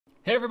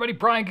Hey everybody,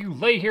 Brian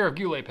Goulet here of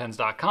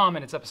GouletPens.com,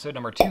 and it's episode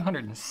number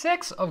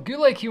 206 of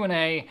Goulet Q&A,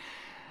 and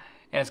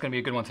it's going to be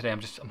a good one today.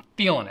 I'm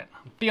feeling it.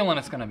 I'm feeling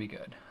it's going to be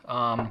good.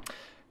 I'm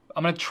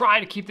going to try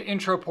to keep the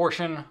intro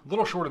portion a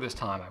little shorter this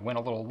time. I went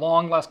a little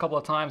long last couple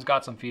of times,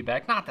 got some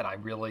feedback. Not that I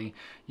really,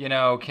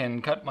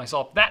 can cut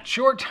myself that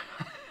short,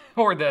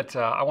 or that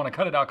I want to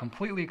cut it out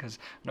completely, because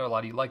I know a lot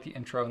of you like the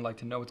intro and like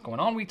to know what's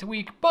going on week to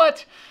week,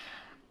 but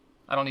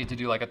I don't need to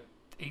do like a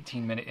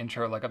 18-minute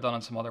intro like I've done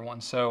on some other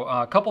ones. So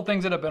a couple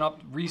things that have been up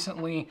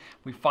recently.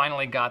 We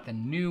finally got the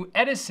new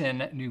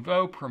Edison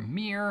Nouveau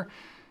Premier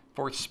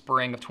for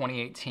spring of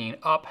 2018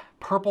 up,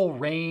 Purple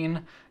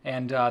Rain.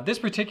 And this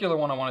particular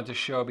one I wanted to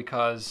show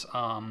because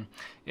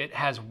it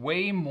has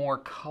way more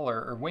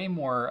color, or way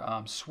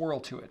more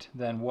swirl to it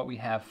than what we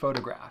have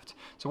photographed.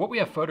 So what we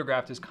have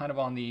photographed is kind of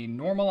on the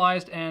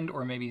normalized end,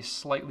 or maybe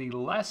slightly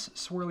less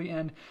swirly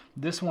end.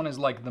 This one is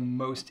like the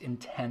most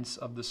intense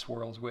of the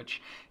swirls,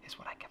 which is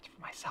what I kept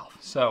for myself.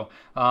 So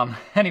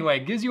anyway,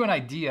 it gives you an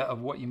idea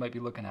of what you might be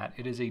looking at.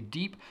 It is a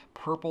deep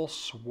purple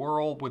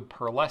swirl with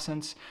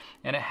pearlescence,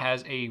 and it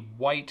has a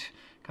white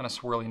kind of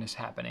swirliness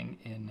happening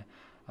in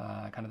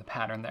kind of the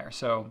pattern there.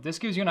 So this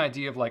gives you an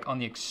idea of, like, on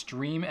the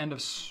extreme end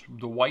of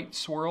the white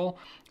swirl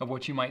of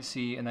what you might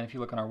see. And then if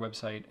you look on our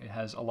website, it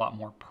has a lot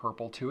more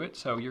purple to it.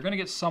 So you're going to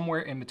get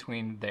somewhere in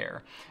between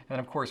there. And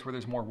of course, where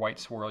there's more white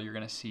swirl, you're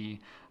going to see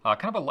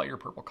kind of a lighter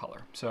purple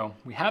color. So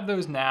we have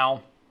those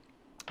now.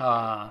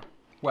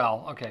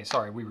 Well, okay,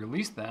 sorry, we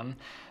released them.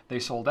 They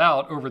sold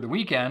out over the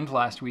weekend,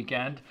 last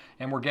weekend,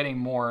 and we're getting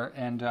more.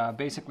 And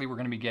basically, we're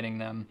going to be getting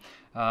them,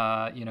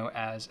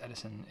 as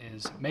Edison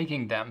is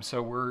making them.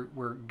 So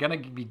we're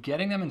going to be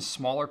getting them in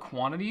smaller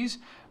quantities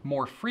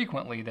more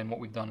frequently than what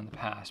we've done in the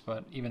past.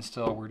 But even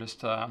still,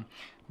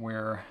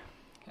 we're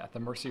at the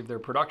mercy of their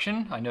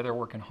production. I know they're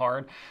working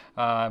hard,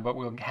 but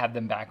we'll have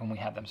them back when we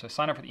have them. So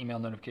sign up for the email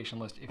notification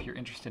list if you're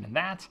interested in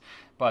that.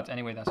 But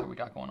anyway, that's what we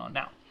got going on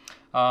now.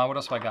 What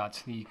else have I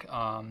got? The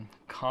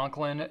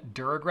Conklin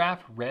Durograph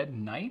Red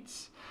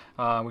Knights,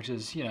 which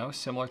is,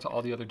 similar to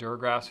all the other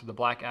Duragraphs with the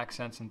black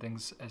accents and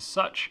things as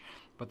such,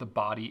 but the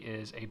body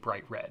is a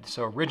bright red.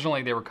 So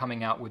originally they were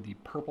coming out with the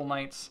purple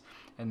Knights,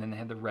 and then they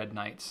had the red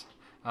Knights.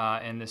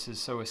 And this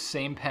is a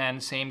same pen,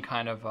 same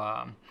kind of,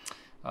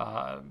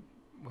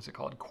 what's it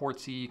called?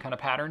 Quartzy kind of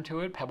pattern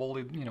to it, pebble,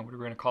 whatever we're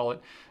going to call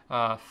it,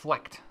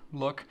 flecked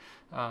look,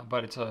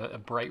 but it's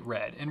a bright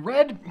red. And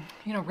red,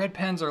 red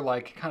pens are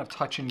like kind of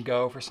touch and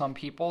go for some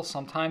people.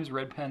 Sometimes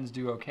red pens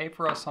do okay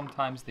for us.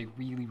 Sometimes they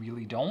really,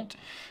 really don't.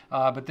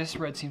 But this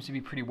red seems to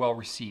be pretty well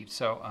received.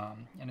 So,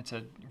 and it's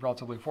a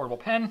relatively affordable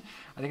pen.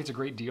 I think it's a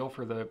great deal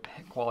for the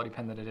quality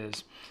pen that it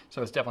is.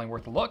 So it's definitely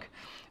worth a look.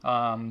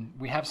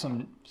 We have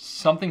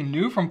something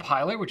new from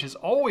Pilot, which is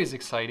always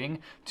exciting.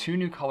 2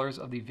 new colors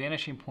of the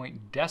Vanishing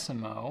Point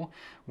Decimo,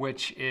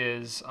 which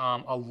is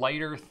a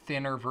lighter,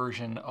 thinner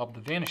version of the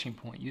Vanishing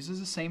Point.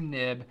 Uses the same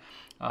nib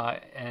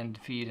and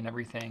feed and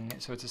everything.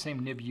 So it's the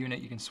same nib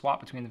unit. You can swap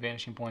between the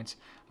Vanishing Points,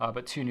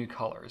 but 2 new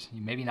colors.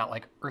 Maybe not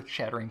like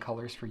earth-shattering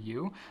colors for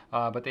you,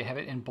 but they have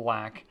it in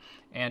black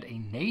and a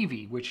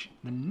navy, which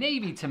the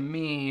navy to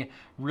me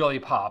really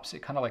pops.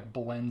 It kind of like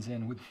blends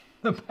in with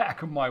the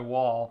back of my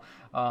wall.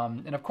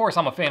 And of course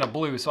I'm a fan of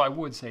blue, so I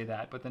would say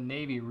that, but the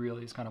navy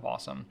really is kind of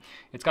awesome.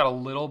 It's got a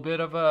little bit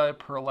of a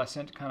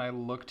pearlescent kind of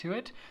look to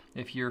it.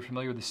 If you're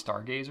familiar with the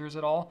Stargazers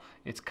at all,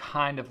 it's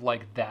kind of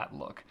like that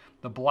look.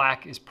 The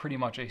black is pretty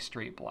much a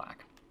straight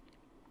black,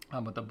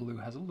 but the blue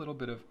has a little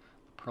bit of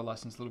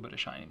pearlescence, a little bit of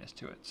shininess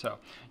to it. So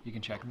you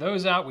can check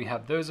those out. We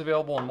have those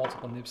available in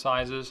multiple nib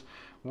sizes.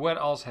 What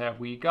else have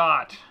we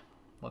got?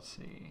 Let's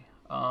see.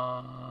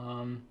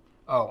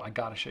 Oh, I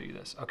gotta show you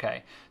this.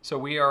 Okay, so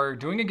we are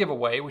doing a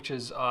giveaway, which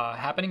is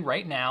happening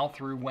right now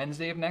through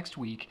Wednesday of next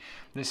week.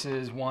 This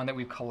is one that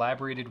we've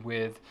collaborated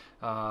with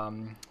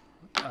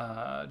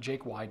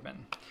Jake Weidman,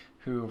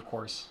 who, of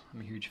course,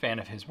 I'm a huge fan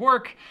of his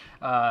work,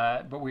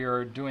 but we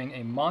are doing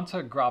a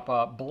Monta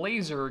Grappa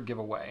Blazer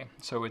giveaway.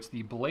 So it's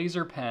the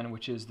Blazer pen,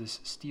 which is this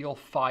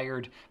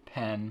steel-fired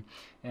pen,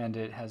 and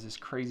it has this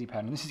crazy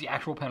pattern. This is the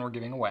actual pen we're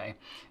giving away.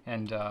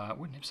 And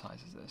what nib size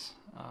is this?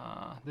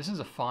 This is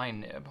a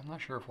fine nib. I'm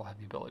not sure if we'll have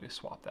the ability to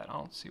swap that. I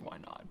don't see why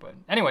not. But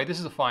anyway, this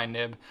is a fine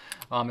nib.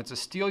 It's a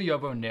steel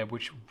Yovo nib,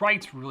 which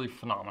writes really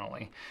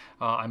phenomenally,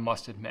 I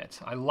must admit.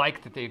 I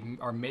like that they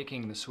are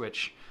making the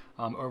switch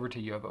over to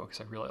Yovo, because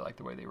I really like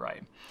the way they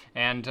write.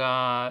 And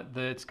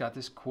it's got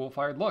this cool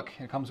fired look.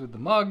 It comes with the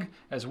mug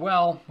as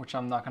well, which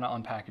I'm not going to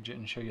unpackage it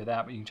and show you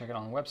that, but you can check it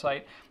on the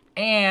website.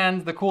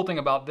 And the cool thing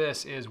about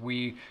this is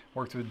we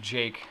worked with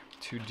Jake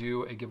to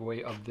do a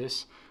giveaway of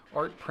this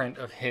art print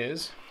of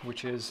his,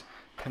 which is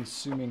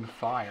Consuming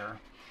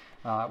Fire,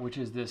 which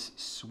is this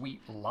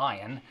sweet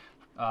lion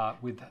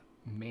with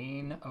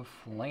mane of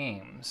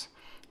flames.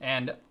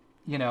 And,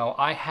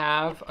 I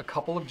have a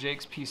couple of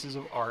Jake's pieces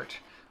of art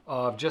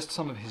of just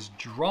some of his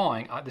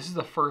drawing. This is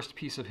the first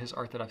piece of his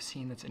art that I've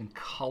seen that's in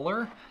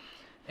color.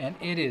 And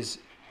it is,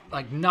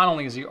 like, not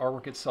only is the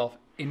artwork itself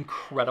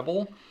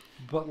incredible,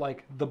 but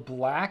like the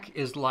black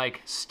is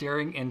like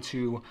staring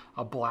into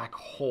a black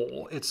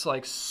hole. It's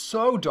like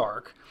so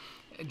dark.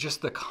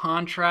 Just the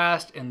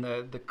contrast and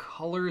the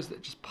colors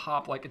that just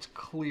pop, like it's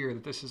clear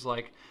that this is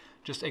like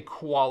just a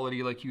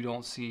quality like you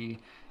don't see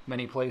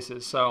many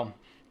places. So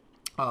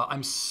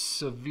I'm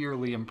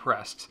severely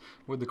impressed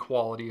with the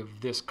quality of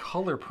this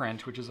color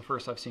print, which is the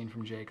first I've seen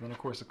from Jake. And then of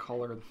course the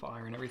color of the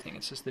fire and everything.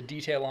 It's just the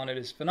detail on it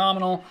is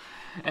phenomenal.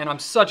 And I'm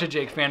such a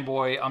Jake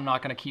fanboy. I'm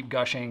not going to keep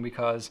gushing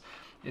because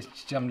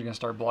I'm going to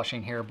start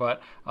blushing here,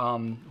 but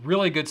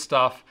really good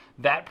stuff.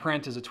 That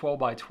print is a 12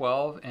 by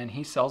 12 and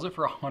he sells it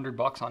for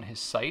 $100 on his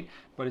site,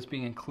 but it's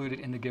being included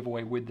in the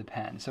giveaway with the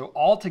pen. So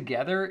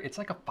altogether, it's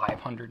like a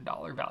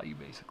 $500 value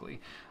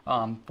basically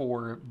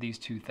for these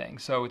two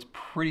things. So it's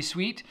pretty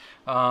sweet,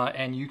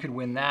 and you could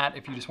win that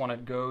if you just want to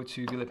go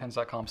to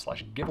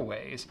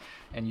gouletpens.com/giveaways,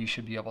 and you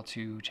should be able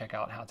to check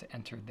out how to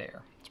enter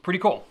there. It's pretty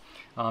cool.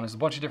 There's a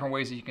bunch of different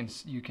ways that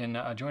you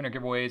can join our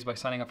giveaways by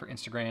signing up for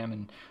Instagram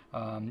and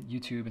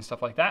YouTube and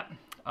stuff like that.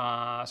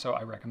 So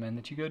I recommend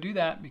that you go do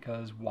that,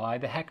 because why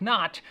the heck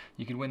not?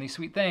 You can win these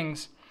sweet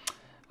things.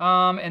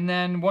 And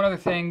then one other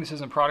thing, this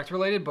isn't product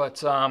related,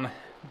 but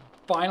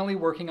finally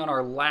working on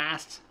our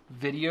last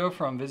video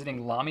from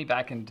visiting Lamy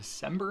back in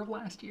December of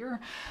last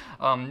year.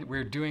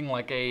 We're doing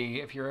like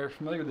if you're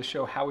familiar with the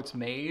show How It's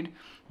Made,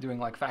 doing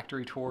like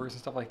factory tours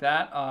and stuff like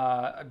that.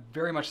 I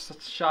very much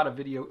shot a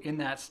video in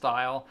that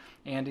style.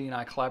 Andy and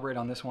I collaborate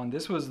on this one.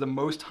 This was the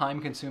most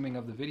time consuming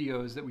of the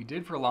videos that we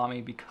did for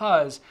Lamy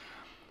because,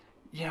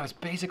 you know, it's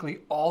basically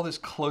all this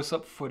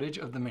close-up footage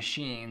of the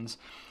machines.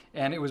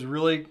 And it was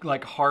really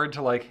like hard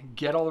to like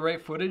get all the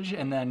right footage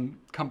and then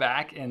come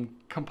back and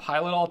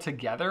compile it all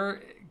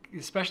together.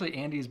 Especially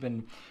Andy's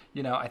been,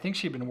 you know, I think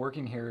she'd been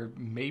working here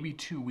maybe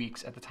 2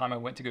 weeks at the time I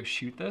went to go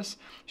shoot this.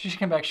 She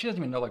came back, she doesn't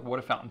even know like what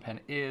a fountain pen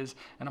is.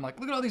 And I'm like,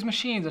 look at all these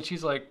machines. And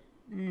she's like,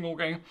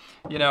 okay,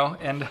 you know,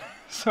 and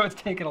so it's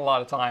taken a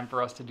lot of time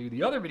for us to do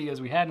the other videos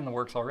we had in the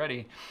works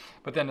already,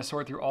 but then to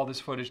sort through all this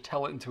footage,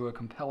 tell it into a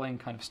compelling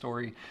kind of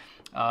story.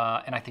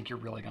 And I think you're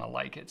really gonna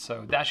like it.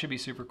 So that should be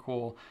super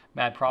cool.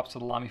 Mad props to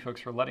the Lamy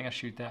folks for letting us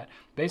shoot that.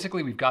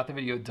 Basically, we've got the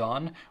video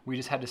done. We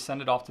just had to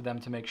send it off to them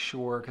to make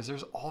sure, because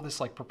there's all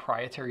this like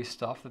proprietary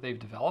stuff that they've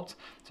developed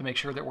to make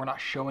sure that we're not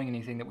showing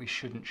anything that we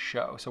shouldn't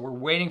show. So we're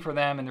waiting for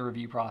them in the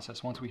review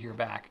process. Once we hear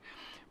back,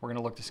 we're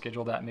gonna look to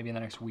schedule that maybe in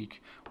the next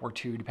week or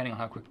two, depending on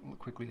how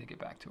quickly they get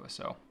back to us.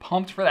 So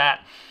pumped for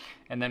that.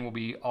 And then we'll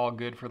be all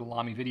good for the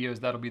Lamy videos.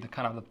 That'll be the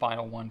kind of the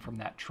final one from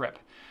that trip.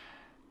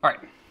 All right,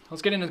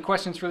 let's get into the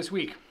questions for this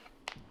week.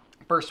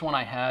 First one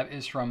I have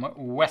is from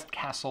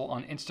Westkastle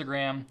on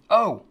Instagram.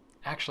 Oh,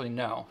 actually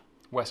no.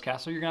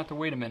 Westkastle, you're gonna have to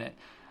wait a minute.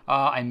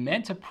 I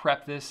meant to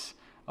prep this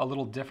a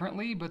little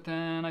differently, but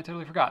then I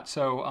totally forgot.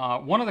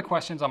 So one of the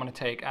questions I'm gonna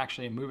take,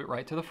 actually move it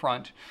right to the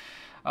front,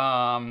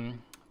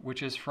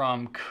 which is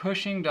from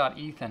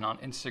Cushing.Ethan on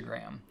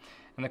Instagram.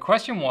 And the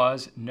question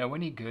was, know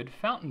any good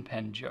fountain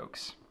pen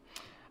jokes?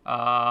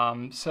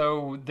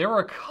 So there were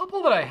a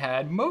couple that I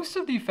had. Most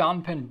of the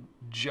fountain pen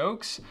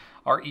jokes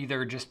are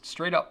either just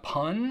straight up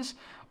puns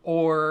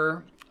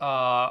or,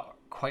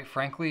 quite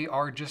frankly,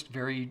 are just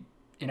very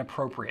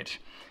inappropriate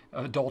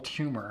adult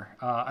humor.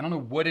 I don't know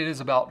what it is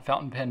about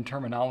fountain pen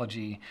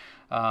terminology,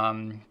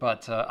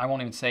 but I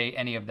won't even say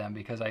any of them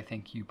because I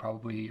think you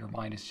probably, your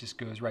mind just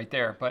goes right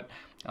there. But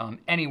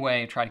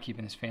anyway, try to keep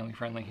it as family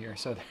friendly here.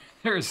 So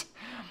there's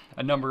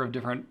a number of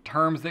different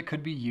terms that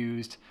could be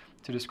used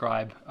to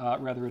describe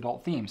rather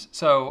adult themes.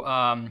 So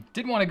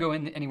didn't want to go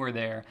in anywhere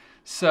there.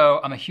 So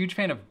I'm a huge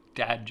fan of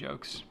dad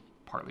jokes,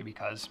 partly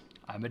because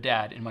I'm a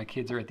dad and my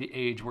kids are at the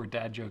age where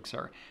dad jokes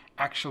are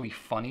actually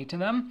funny to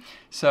them.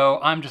 So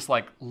I'm just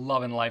like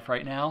loving life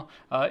right now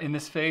in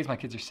this phase. My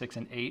kids are 6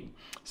 and 8.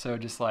 So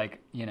just like,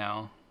 you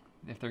know,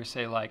 if they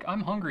say like,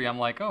 I'm hungry, I'm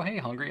like, oh, hey,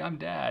 hungry, I'm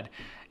dad.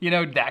 You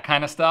know, that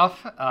kind of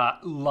stuff.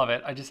 Love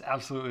it. I just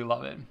absolutely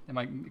love it.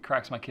 It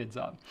cracks my kids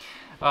up.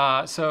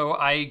 So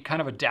I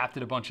kind of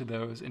adapted a bunch of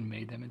those and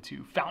made them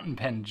into fountain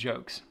pen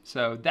jokes.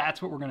 So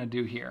that's what we're going to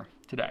do here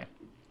today.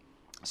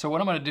 So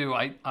what I'm going to do,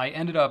 I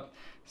ended up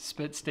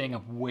staying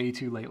up way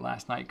too late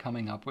last night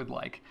coming up with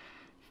like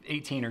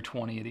 18 or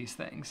 20 of these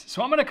things.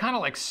 So I'm going to kind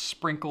of like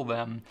sprinkle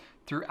them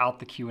throughout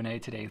the Q&A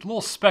today. A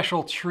little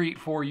special treat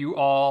for you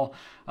all.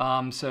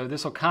 So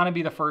this will kind of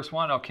be the first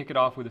one. I'll kick it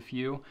off with a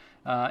few,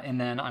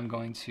 and then I'm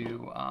going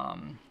to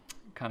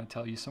kind of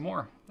tell you some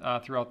more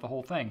throughout the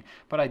whole thing.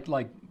 But I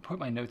like put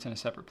my notes in a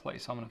separate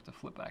place, so I'm gonna have to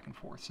flip back and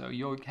forth. So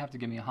you'll have to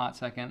give me a hot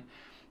second.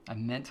 I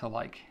meant to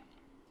like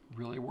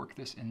really work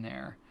this in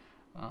there.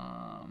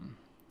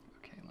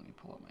 Okay, let me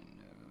pull up my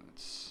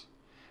notes.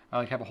 I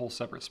like have a whole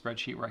separate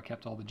spreadsheet where I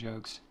kept all the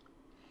jokes.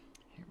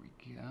 Here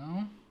we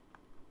go.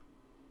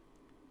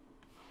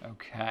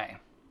 Okay,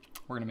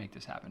 we're gonna make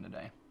this happen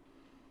today.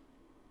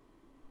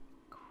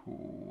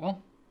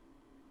 Cool.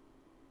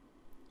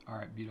 All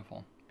right,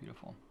 beautiful,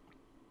 beautiful.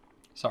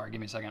 Sorry, give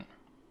me a second.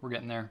 We're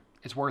getting there.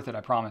 It's worth it,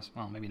 I promise.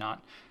 Well, maybe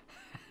not.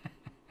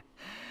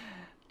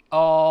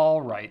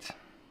 All right.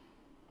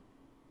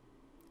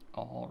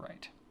 All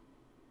right.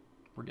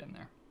 We're getting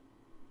there.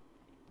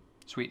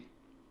 Sweet.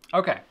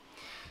 Okay.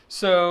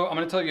 So I'm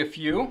going to tell you a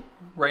few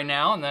right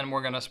now, and then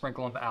we're going to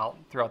sprinkle them out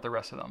throughout the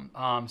rest of them.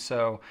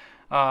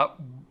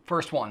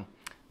 First one.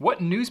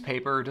 What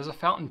newspaper does a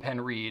fountain pen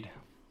read?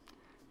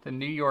 The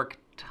New York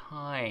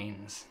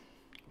Times.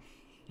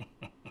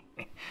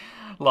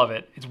 Love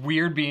it. It's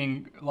weird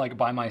being like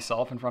by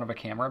myself in front of a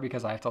camera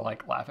because I have to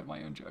like laugh at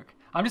my own joke.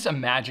 I'm just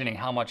imagining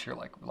how much you're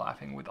like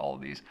laughing with all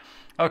of these.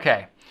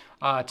 Okay.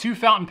 2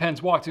 fountain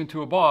pens walked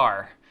into a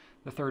bar.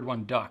 The third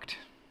one ducked.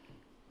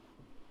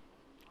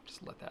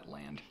 Just let that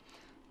land.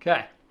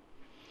 Okay.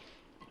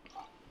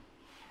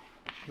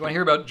 You want to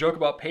hear about a joke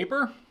about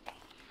paper?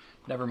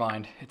 Never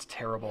mind. It's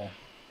terrible.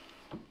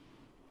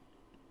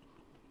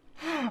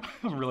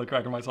 I'm really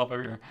cracking myself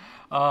over here.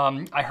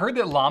 I heard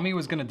that Lamy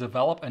was going to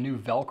develop a new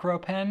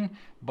Velcro pen,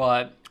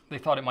 but they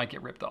thought it might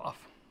get ripped off.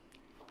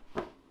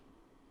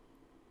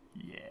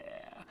 Yeah.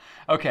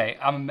 Okay,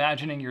 I'm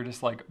imagining you're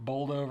just like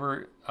bowled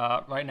over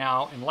right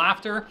now in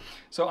laughter,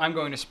 so I'm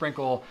going to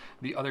sprinkle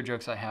the other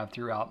jokes I have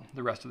throughout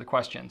the rest of the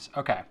questions.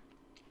 Okay.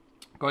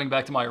 Going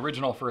back to my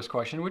original first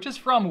question, which is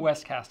from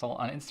Westkastle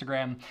on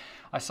Instagram.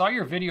 I saw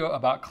your video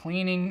about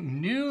cleaning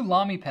new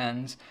Lamy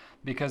pens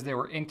because they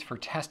were inked for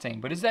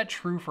testing, but is that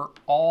true for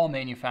all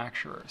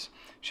manufacturers?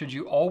 Should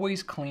you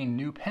always clean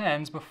new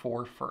pens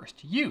before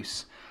first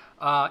use?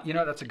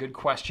 That's a good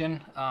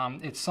question.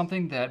 It's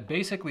something that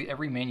basically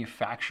every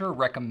manufacturer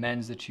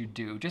recommends that you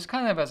do, just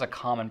kind of as a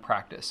common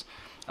practice.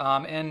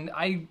 And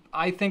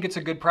I think it's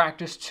a good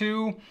practice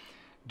too.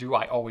 Do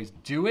I always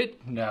do it?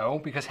 No,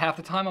 because half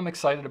the time I'm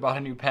excited about a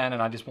new pen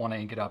and I just want to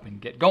ink it up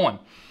and get going.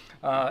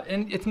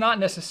 And it's not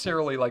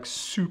necessarily like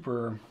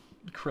super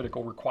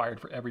critical required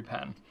for every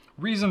pen.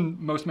 Reason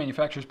most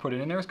manufacturers put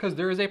it in there is because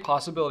there is a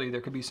possibility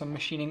there could be some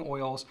machining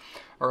oils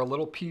or a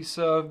little piece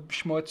of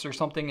schmutz or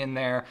something in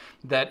there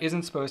that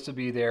isn't supposed to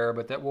be there,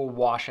 but that will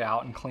wash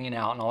out and clean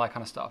out and all that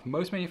kind of stuff.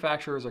 Most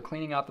manufacturers are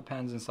cleaning out the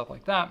pens and stuff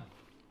like that.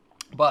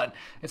 But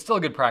it's still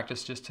a good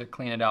practice just to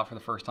clean it out for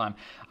the first time.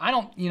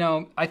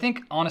 I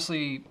think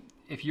honestly,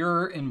 if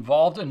you're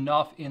involved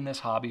enough in this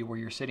hobby where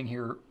you're sitting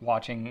here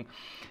watching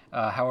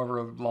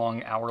however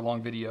long,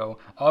 hour-long video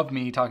of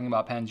me talking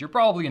about pens, you're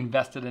probably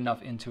invested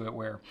enough into it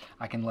where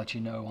I can let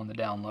you know on the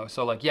down low.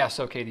 So like, yes,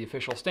 okay, the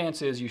official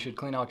stance is you should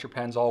clean out your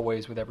pens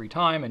always with every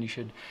time, and you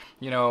should,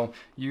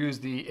 use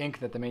the ink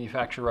that the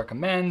manufacturer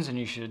recommends, and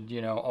you should,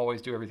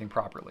 always do everything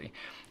properly.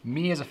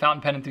 Me as a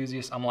fountain pen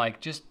enthusiast, I'm like,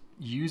 just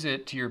use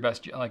it to your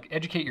best, like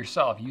educate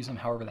yourself, use them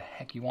however the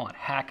heck you want,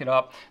 hack it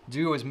up,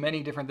 do as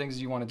many different things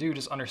as you want to do,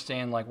 just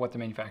understand like what the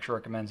manufacturer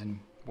recommends and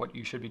what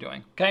you should be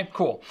doing. Okay,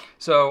 cool.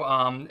 So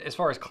as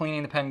far as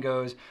cleaning the pen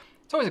goes,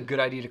 it's always a good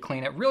idea to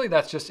clean it. Really,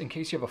 that's just in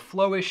case you have a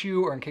flow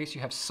issue or in case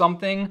you have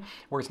something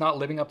where it's not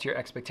living up to your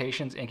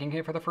expectations inking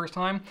it for the first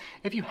time.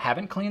 If you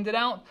haven't cleaned it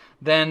out,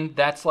 then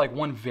that's like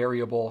one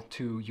variable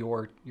to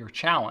your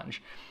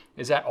challenge.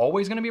 Is that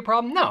always going to be a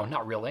problem? No,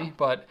 not really.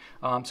 But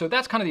so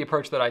that's kind of the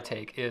approach that I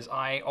take is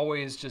I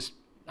always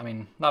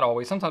not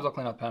always, sometimes I'll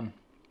clean out the pen,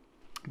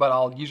 but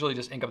I'll usually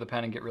just ink up the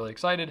pen and get really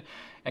excited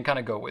and kind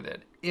of go with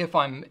it. If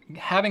I'm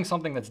having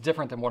something that's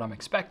different than what I'm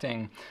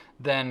expecting,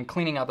 then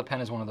cleaning out the pen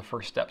is one of the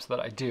first steps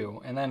that I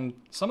do. And then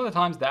some of the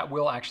times that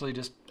will actually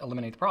just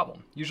eliminate the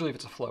problem, usually if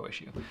it's a flow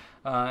issue.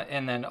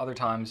 And then other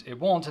times it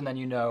won't, and then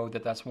you know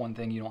that that's one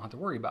thing you don't have to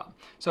worry about.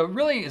 So it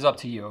really is up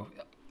to you.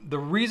 The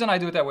reason I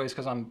do it that way is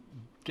because I'm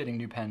getting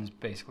new pens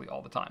basically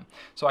all the time.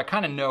 So I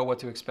kind of know what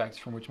to expect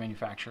from which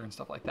manufacturer and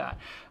stuff like that,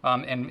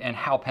 and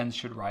how pens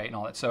should write and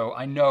all that. So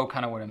I know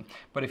kind of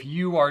but if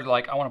you are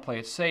like, I want to play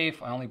it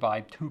safe, I only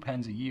buy 2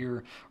 pens a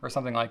year or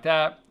something like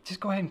that, just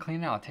go ahead and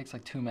clean it out. It takes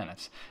like 2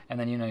 minutes, and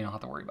then you don't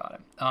have to worry about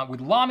it.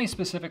 With Lamy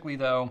specifically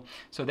though,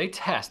 so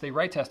they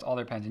write test all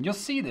their pens, and you'll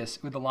see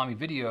this with the Lamy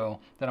video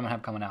that I'm gonna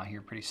have coming out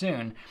here pretty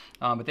soon,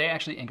 but they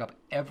actually ink up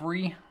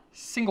every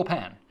single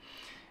pen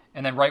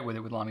and then write with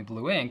it with Lamy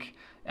blue ink.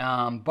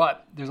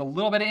 But there's a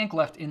little bit of ink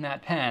left in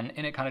that pen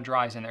and it kind of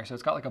dries in there. So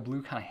it's got like a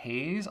blue kind of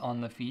haze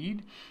on the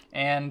feed,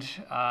 and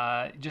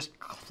just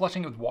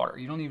flushing it with water.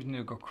 You don't even need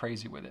to go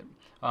crazy with it.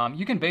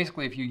 You can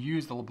basically, if you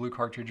use the blue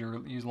cartridge or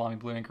use Lamy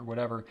blue ink or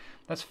whatever,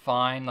 that's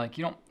fine. Like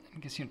I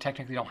guess you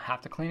technically don't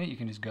have to clean it. You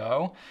can just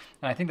go.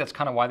 And I think that's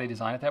kind of why they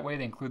design it that way.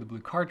 They include the blue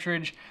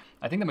cartridge.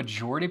 I think the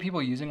majority of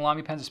people using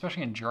Lamy pens,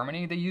 especially in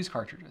Germany, they use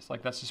cartridges.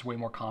 Like that's just way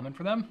more common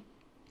for them.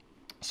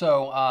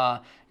 So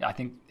yeah, I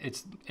think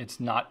it's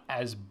not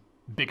as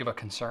big of a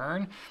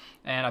concern,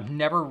 and I've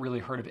never really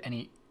heard of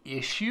any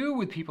issue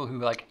with people who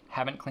like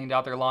haven't cleaned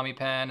out their Lamy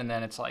pen and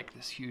then it's like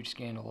this huge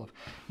scandal of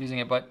using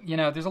it. But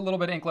there's a little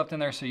bit of ink left in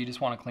there, so you just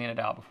want to clean it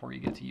out before you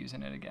get to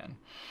using it again.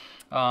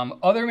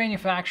 Other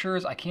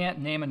manufacturers, I can't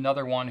name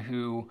another one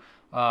who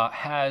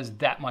has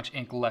that much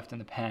ink left in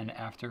the pen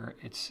after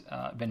it's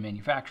been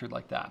manufactured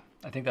like that.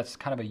 I think that's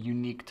kind of a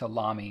unique to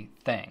Lamy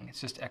thing. It's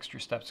just extra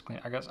steps to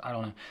clean. I guess, I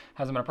don't know,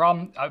 hasn't been a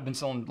problem. I've been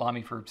selling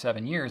Lamy for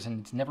 7 years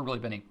and it's never really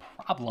been a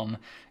problem.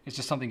 It's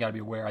just something you gotta be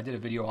aware. I did a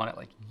video on it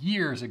like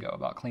years ago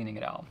about cleaning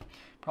it out.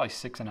 Probably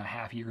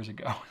 6.5 years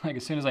ago. Like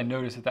as soon as I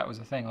noticed that that was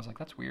a thing, I was like,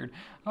 that's weird.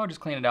 I'll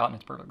just clean it out and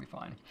it's perfectly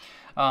fine.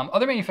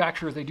 Other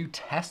manufacturers, they do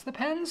test the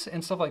pens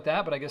and stuff like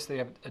that, but I guess they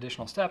have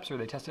additional steps or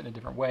they test it in a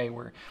different way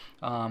where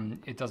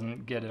it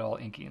doesn't get it all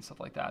inky and stuff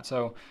like that.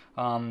 So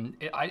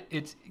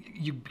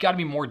you've got to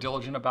be more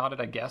diligent about it,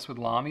 I guess, with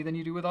Lamy than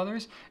you do with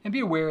others, and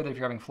be aware that if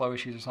you're having flow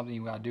issues or something,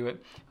 you got to do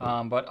it.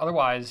 But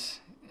otherwise,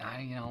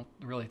 I don't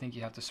really think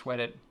you have to sweat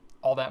it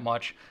all that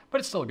much, but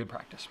it's still a good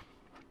practice.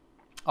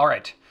 All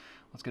right.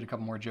 Let's get a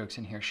couple more jokes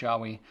in here, shall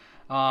we?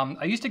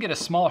 I used to get a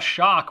small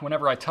shock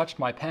whenever I touched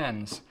my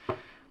pens.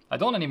 I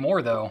don't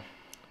anymore, though.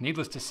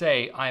 Needless to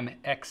say, I'm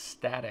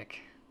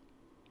ecstatic.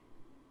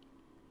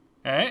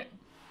 All right?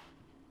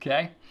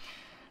 Okay.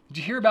 Did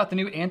you hear about the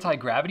new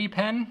anti-gravity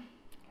pen?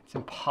 It's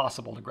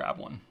impossible to grab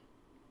one.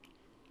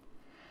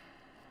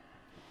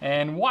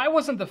 And why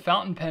wasn't the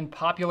fountain pen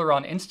popular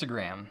on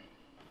Instagram?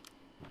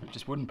 It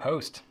just wouldn't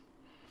post.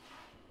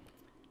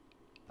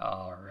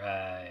 All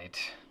right.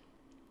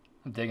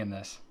 I'm digging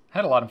this. I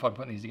had a lot of fun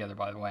putting these together,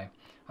 by the way.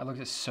 I looked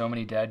at so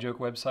many dad joke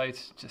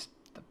websites, just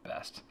the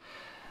best.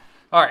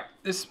 All right,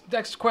 this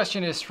next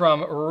question is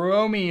from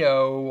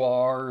Romeo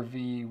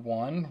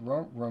RV1,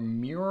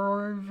 Romeo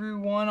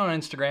RV1 on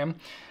Instagram.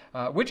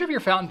 Which of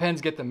your fountain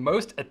pens get the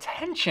most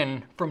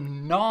attention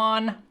from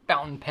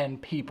non-fountain pen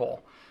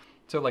people?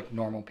 So like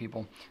normal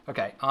people.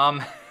 Okay,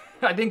 I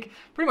think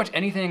pretty much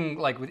anything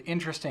like with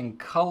interesting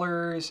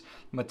colors,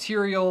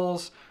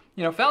 materials,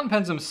 you know, fountain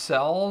pens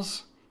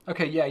themselves.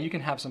 Okay, yeah, you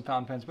can have some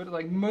fountain pens, but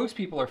like most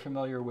people are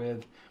familiar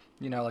with,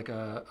 you know, like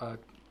a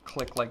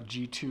click like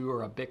G2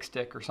 or a Bic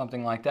stick or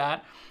something like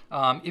that.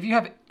 If you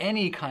have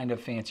any kind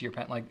of fancier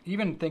pen, like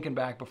even thinking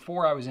back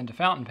before I was into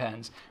fountain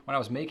pens, when I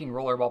was making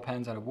rollerball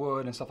pens out of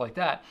wood and stuff like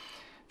that,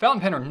 fountain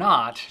pen or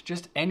not,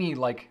 just any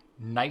like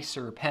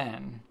nicer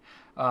pen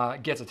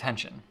gets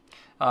attention.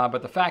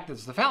 But the fact that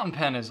it's the fountain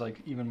pen is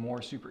like even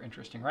more super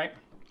interesting, right?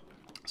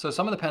 So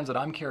some of the pens that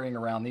I'm carrying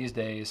around these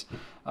days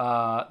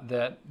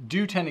that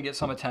do tend to get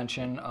some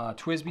attention,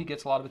 TWSBI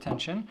gets a lot of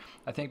attention,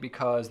 I think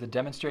because the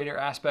demonstrator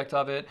aspect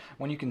of it,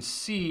 when you can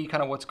see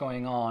kind of what's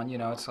going on, you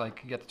know, it's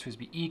like you get the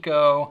TWSBI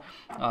Eco,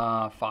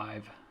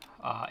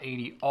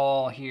 580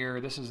 all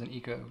here. This is an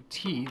Eco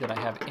T that I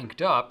have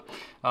inked up,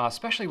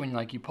 especially when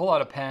like you pull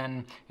out a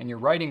pen and you're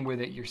writing with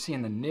it, you're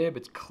seeing the nib,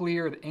 it's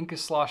clear, the ink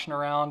is sloshing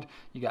around,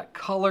 you got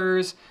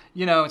colors,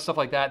 you know, and stuff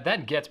like that.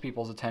 That gets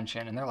people's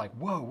attention and they're like,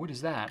 whoa, what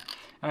is that?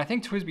 And I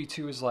think TWSBI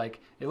 2 is like,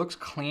 it looks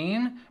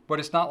clean, but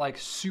it's not like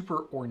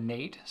super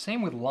ornate.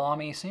 Same with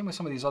Lamy, same with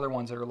some of these other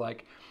ones that are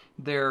like,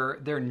 they're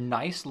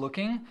nice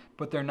looking,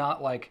 but they're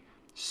not like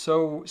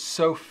so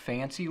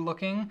fancy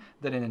looking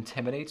that it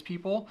intimidates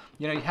people.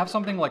 You know, you have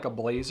something like a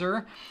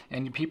blazer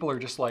and people are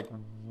just like,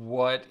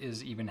 what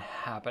is even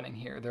happening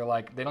here? They're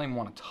like, they don't even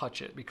want to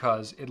touch it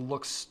because it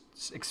looks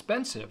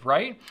expensive,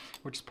 right?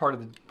 Which is part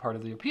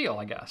of the appeal,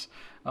 I guess.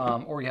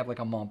 Or you have like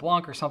a Mont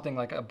Blanc or something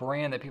like a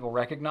brand that people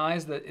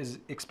recognize that is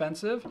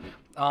expensive.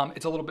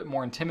 It's a little bit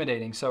more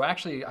intimidating. So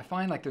actually I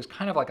find like there's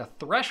kind of like a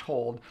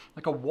threshold,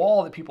 like a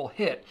wall that people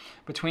hit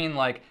between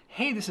like,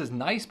 hey, this is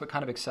nice, but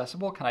kind of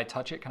accessible. Can I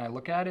touch it? Can I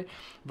look at it?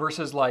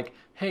 Versus like,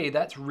 hey,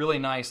 that's really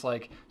nice.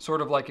 Like sort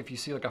of like if you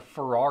see like a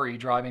Ferrari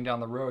driving down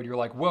the road, you're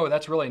like, whoa,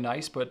 that's really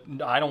nice, but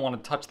I don't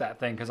want to touch that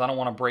thing because I don't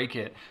want to break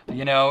it.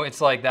 You know,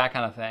 it's like that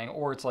kind of thing.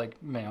 Or it's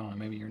like, man, I don't know,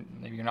 maybe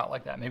you're not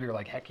like that. Maybe you're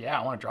like, heck yeah,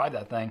 I want to drive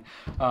that thing.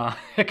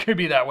 It could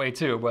be that way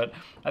too, but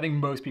I think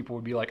most people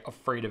would be like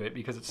afraid of it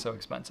because it's so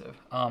expensive.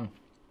 I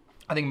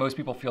think most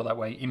people feel that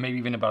way, maybe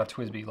even about a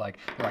TWSBI. Like,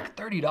 they're like,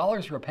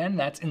 $30 for a pen?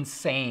 That's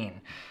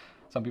insane.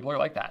 Some people are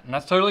like that, and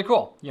that's totally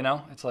cool, you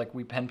know? It's like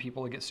we pen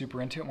people to get super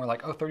into it, and we're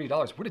like, oh,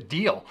 $30, what a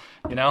deal,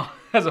 you know?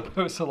 As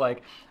opposed to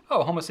like,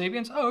 oh, Homo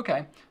sapiens, oh,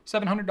 okay,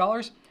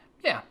 $700?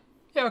 Yeah,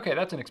 okay,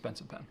 that's an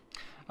expensive pen.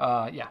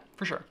 Yeah,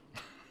 for sure.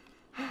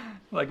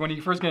 Like when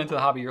you first get into the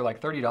hobby, you're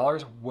like,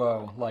 $30?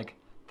 Whoa, like,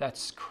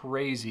 that's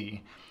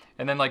crazy.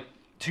 And then like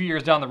 2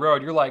 years down the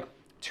road, you're like,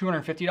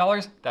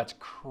 $250? That's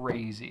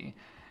crazy.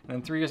 And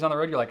then 3 years down the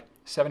road, you're like,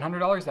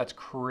 $700? That's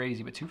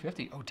crazy, but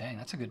 $250? Oh, dang,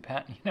 that's a good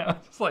pen. You know,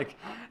 it's like,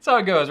 that's how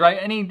it goes, right?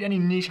 Any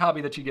niche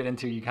hobby that you get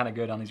into, you kind of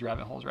go down these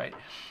rabbit holes, right?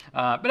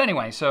 But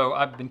anyway, so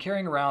I've been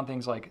carrying around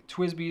things like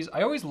TWSBIs.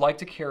 I always like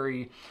to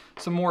carry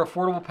some more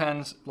affordable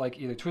pens, like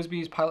either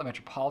TWSBIs, Pilot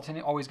Metropolitan.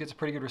 It always gets a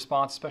pretty good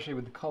response, especially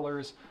with the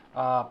colors.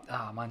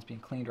 Mine's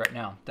being cleaned right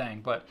now, dang.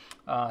 But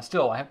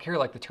still, I carry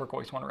like the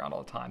turquoise one around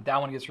all the time.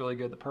 That one gets really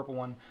good. The purple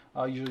one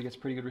usually gets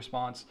pretty good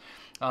response.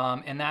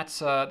 And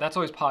that's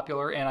always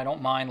popular, and I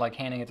don't mind like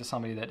handing it to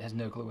somebody that has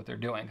no clue what they're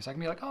doing. Because I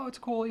can be like, oh, it's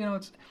cool, you know,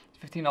 it's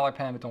a $15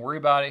 pen, but don't worry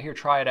about it. Here,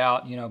 try it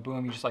out. You know,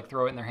 boom, you just like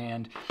throw it in their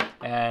hand,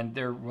 and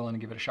they're willing to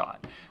give it a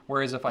shot.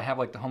 Whereas if I have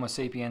like the Homo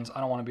sapiens, I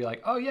don't want to be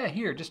like, oh yeah,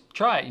 here, just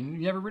try it. You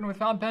never written with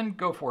fountain pen?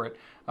 Go for it.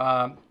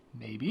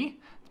 Maybe.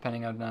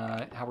 depending on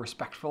how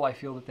respectful I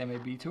feel that they may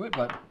be to it.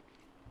 But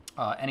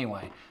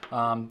anyway,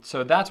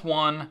 so that's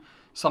one.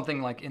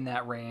 Something like in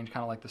that range,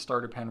 kind of like the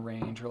starter pen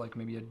range, or like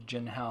maybe a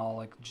Jinhao,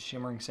 like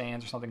Shimmering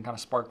Sands or something kind of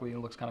sparkly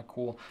and looks kind of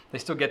cool. They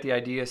still get the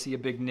idea, see a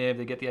big nib,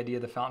 they get the idea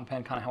of the fountain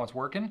pen, kind of how it's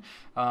working,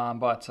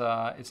 but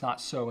it's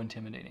not so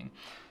intimidating.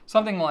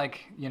 Something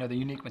like, you know, the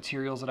unique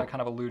materials that I kind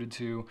of alluded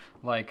to,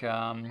 like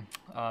the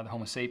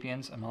Homo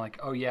sapiens. I'm like,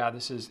 oh yeah,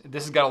 this has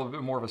got a little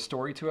bit more of a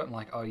story to it. I'm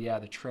like, oh yeah,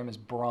 the trim is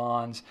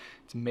bronze.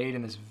 It's made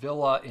in this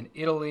villa in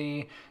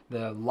Italy.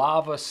 The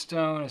lava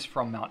stone is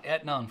from Mount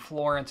Etna in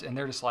Florence, and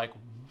they're just like,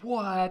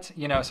 what?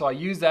 You know, so I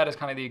use that as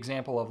kind of the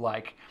example of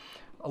like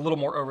a little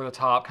more over the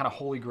top, kind of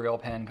holy grail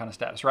pen kind of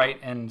status, right?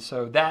 And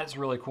so that's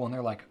really cool. And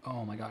they're like,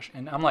 oh my gosh.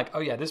 And I'm like, oh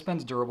yeah, this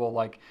pen's durable.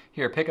 Like,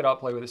 here, pick it up,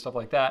 play with it, stuff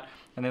like that.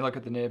 And they look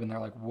at the nib and they're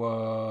like,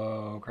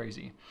 whoa,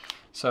 crazy.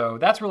 So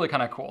that's really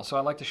kind of cool. So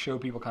I like to show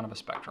people kind of a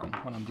spectrum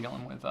when I'm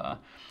dealing with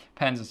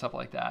pens and stuff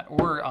like that.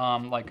 Or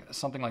like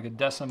something like a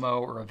Decimo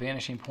or a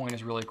Vanishing Point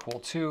is really cool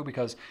too,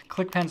 because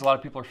click pens a lot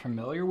of people are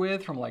familiar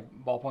with from like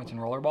ballpoints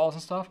and roller balls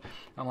and stuff.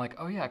 I'm like,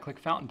 oh yeah, click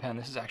fountain pen.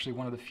 This is actually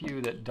one of the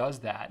few that does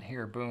that.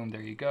 Here, boom,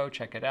 there you go.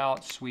 Check it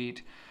out.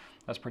 Sweet.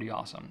 That's pretty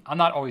awesome. I'm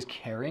not always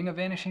carrying a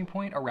Vanishing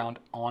Point around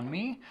on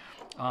me,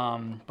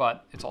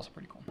 but it's also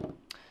pretty cool.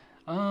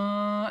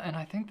 And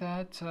I think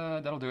that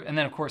that'll do it. And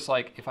then of course,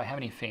 like if I have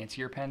any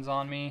fancier pens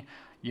on me,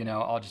 you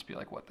know, I'll just be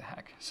like, what the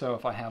heck? So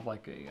if I have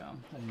like a,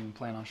 I didn't even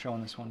plan on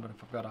showing this one, but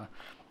if I've got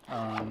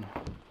a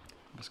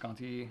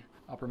Visconti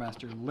Upper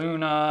Master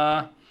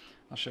Luna,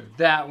 I'll show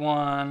that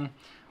one.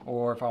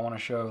 Or if I want to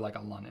show like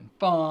a London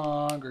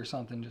Fog or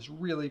something just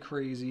really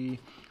crazy,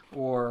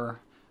 or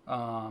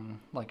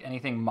like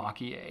anything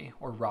Mach-E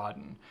or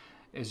Rodin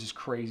is just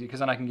crazy, because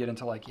then I can get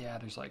into like, yeah,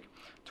 there's like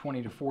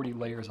 20 to 40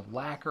 layers of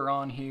lacquer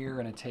on here,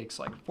 and it takes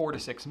like 4 to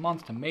 6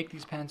 months to make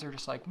these pens. They're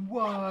just like,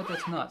 what?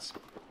 That's nuts.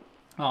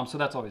 So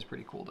that's always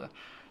pretty cool to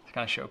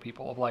kind of show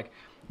people of like,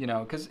 you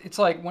know, because it's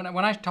like when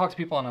I talk to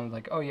people and I'm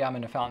like, oh yeah, I'm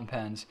into fountain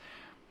pens,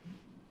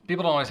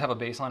 people don't always have a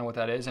baseline of what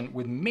that is. And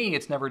with me,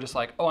 it's never just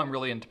like, oh, I'm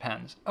really into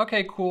pens.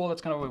 Okay, cool.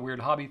 That's kind of a weird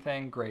hobby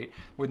thing. Great.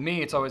 With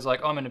me, it's always like,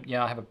 oh,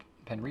 I have a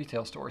pen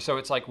retail store. So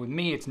it's like with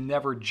me, it's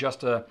never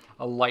just a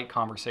light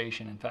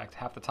conversation. In fact,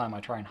 half the time I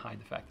try and hide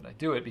the fact that I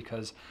do it,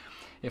 because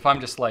if I'm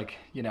just like,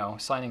 you know,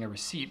 signing a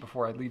receipt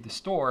before I leave the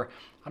store,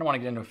 I don't want to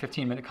get into a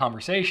 15-minute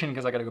conversation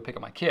because I got to go pick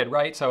up my kid,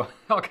 right? So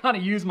I'll kind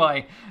of use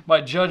my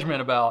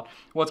judgment about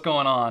what's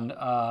going on.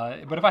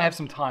 But if I have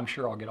some time,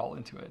 sure, I'll get all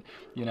into it.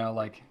 You know,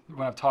 like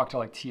when I've talked to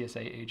like TSA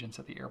agents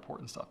at the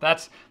airport and stuff,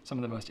 that's some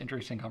of the most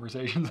interesting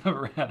conversations I've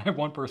ever had. I had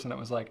one person that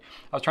was like,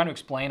 I was trying to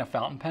explain a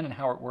fountain pen and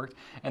how it worked,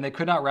 and they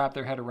could not wrap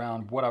their head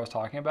around what I was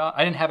talking about.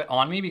 I didn't have it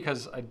on me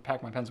because I'd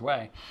packed my pens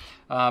away.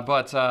 I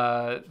was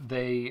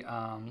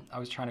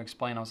trying to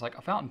explain, I was like,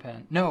 a fountain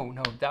pen? No,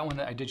 that one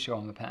that I did show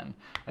them the pen.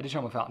 I did show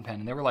them a fountain pen,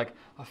 and they were like,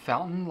 a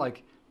fountain?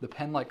 Like the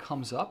pen like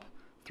comes up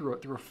through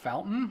a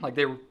fountain? Like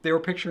they were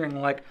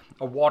picturing like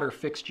a water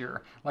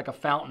fixture, like a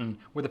fountain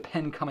with a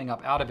pen coming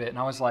up out of it. And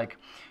I was like,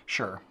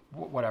 sure,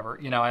 whatever.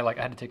 You know, I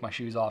had to take my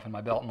shoes off and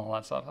my belt and all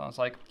that stuff. And I was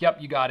like, yep,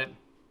 you got it.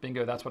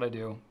 Bingo, that's what I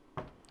do.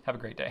 Have a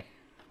great day.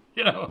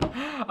 You know,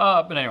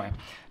 but anyway,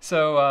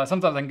 so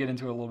sometimes I can get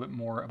into it a little bit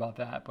more about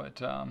that, but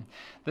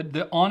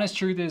the honest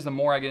truth is, the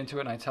more I get into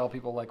it and I tell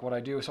people like what I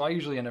do, so I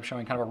usually end up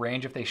showing kind of a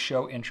range if they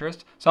show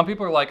interest. Some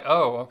people are like,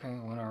 oh, okay,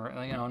 whatever,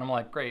 you know, and I'm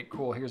like, great,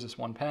 cool, here's this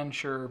one pen,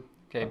 sure,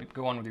 okay,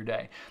 go on with your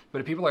day.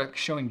 But if people are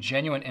showing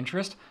genuine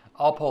interest,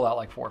 I'll pull out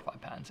like 4 or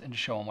 5 pens and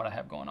just show them what I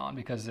have going on,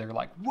 because they're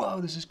like,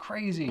 whoa, this is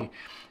crazy.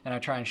 And I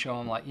try and show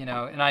them like, you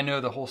know, and I know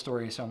the whole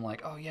story. So I'm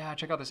like, oh yeah,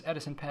 check out this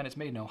Edison pen. It's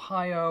made in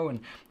Ohio. And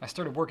I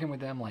started working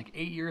with them like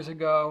 8 years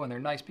ago, and they're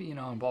nice, you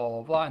know, and blah,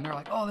 blah, blah. And they're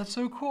like, oh, that's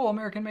so cool.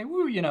 American made,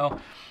 woo, you know.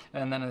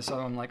 And then so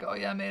I'm like, oh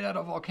yeah, made out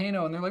of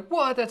volcano. And they're like,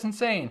 what? That's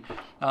insane.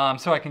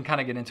 So I can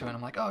kind of get into it. And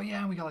I'm like, oh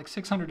yeah, we got like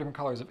 600 different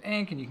colors of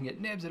ink, and you can get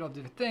nibs that all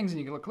different things, and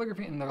you can look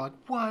calligraphy. And they're like,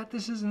 what?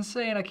 This is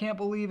insane. I can't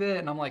believe it.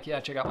 And I'm like, yeah,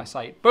 check out my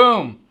site.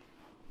 Boom.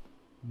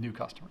 New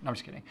customer. No, I'm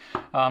just kidding.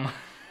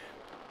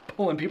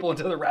 Pulling people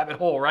into the rabbit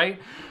hole,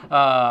 right?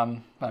 I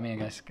mean, I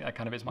guess that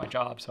kind of is my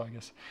job. So I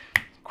guess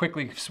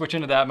quickly switch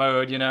into that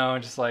mode, you know,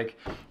 just like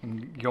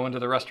go into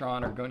the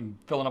restaurant or go and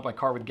filling up my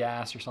car with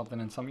gas or something,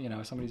 and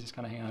somebody's just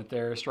kind of hanging out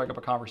there, strike up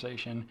a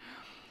conversation.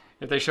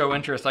 If they show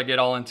interest, I get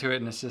all into it,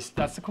 and it's just,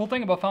 that's the cool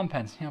thing about fountain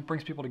pens. You know, it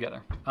brings people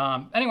together.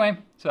 Anyway,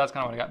 so that's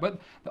kind of what I got. But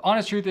the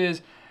honest truth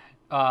is,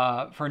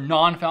 for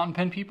non-fountain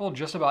pen people,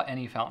 just about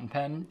any fountain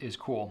pen is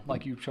cool.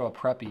 Like you show a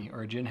Preppy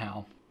or a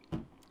Jinhao,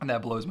 and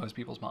that blows most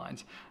people's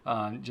minds,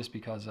 just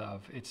because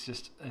of,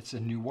 it's a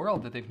new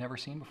world that they've never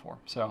seen before.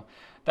 So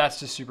that's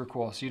just super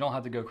cool. So you don't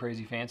have to go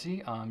crazy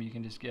fancy. You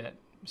can just get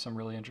some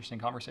really interesting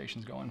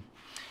conversations going.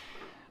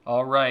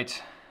 All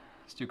right,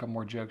 let's do a couple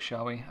more jokes,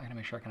 shall we? I gotta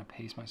make sure I kind of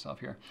pace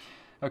myself here.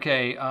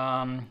 Okay, do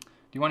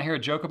you want to hear a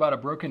joke about a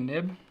broken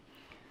nib?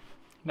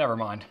 Never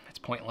mind, it's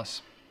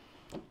pointless.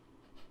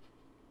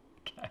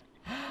 Okay.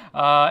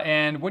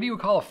 And what do you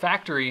call a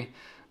factory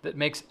that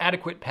makes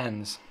adequate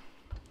pens?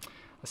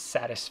 A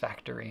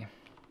satisfactory.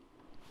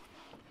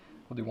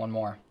 We'll do one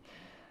more.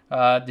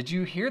 Did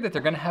you hear that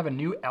they're going to have a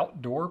new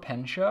outdoor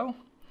pen show?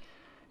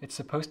 It's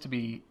supposed to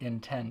be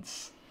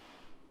intense.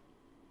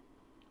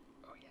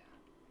 Oh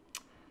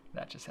yeah,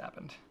 that just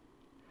happened.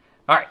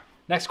 All right,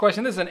 next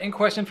question. This is an ink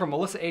question from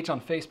Melissa H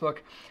on Facebook.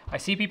 I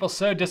see people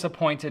so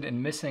disappointed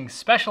in missing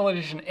special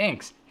edition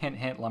inks. Hint,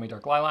 hint, Lamy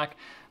Dark Lilac.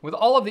 With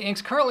all of the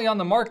inks currently on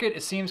the market,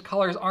 it seems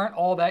colors aren't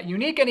all that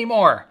unique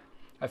anymore.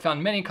 I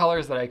found many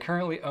colors that I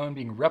currently own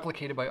being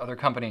replicated by other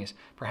companies.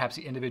 Perhaps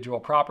the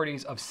individual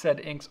properties of said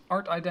inks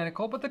aren't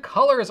identical, but the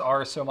colors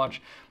are so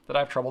much that I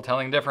have trouble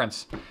telling the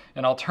difference.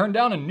 And I'll turn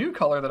down a new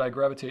color that I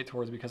gravitate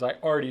towards because I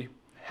already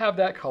have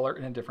that color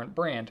in a different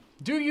brand.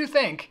 Do you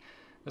think,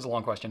 this is a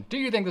long question, do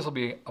you think this will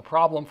be a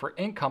problem for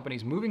ink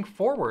companies moving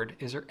forward?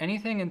 Is there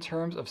anything in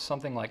terms of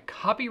something like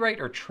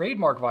copyright or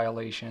trademark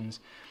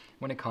violations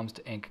when it comes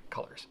to ink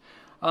colors?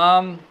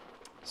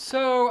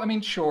 So, I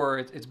mean, sure,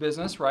 it's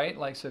business, right?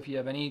 Like, so if you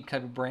have any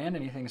type of brand,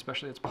 anything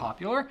especially that's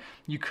popular,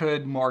 you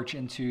could march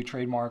into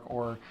trademark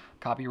or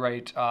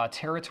copyright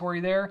territory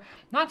there.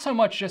 Not so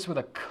much just with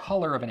a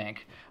color of an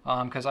ink,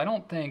 because I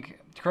don't think,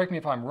 correct me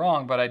if I'm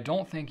wrong, but I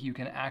don't think you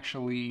can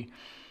actually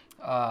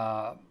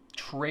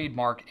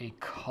trademark a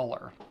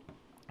color.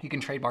 You can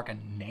trademark a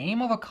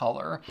name of a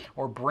color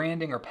or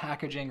branding or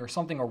packaging or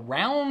something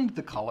around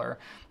the color,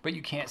 but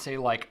you can't say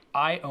like,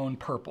 I own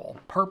purple.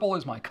 Purple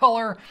is my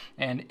color,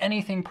 and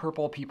anything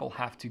purple, people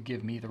have to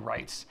give me the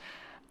rights.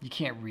 You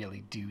can't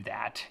really do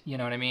that, you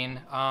know what I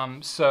mean?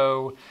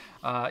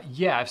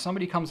 Yeah, if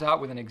somebody comes out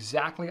with an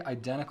exactly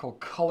identical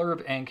color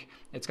of ink,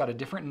 it's got a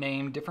different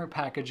name, different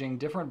packaging,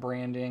 different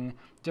branding,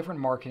 different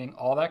marketing,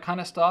 all that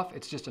kind of stuff,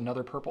 it's just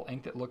another purple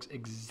ink that looks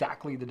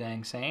exactly the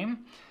dang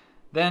same,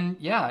 then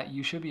yeah,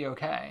 you should be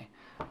okay.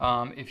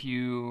 If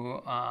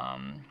you,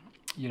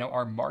 you know,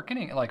 are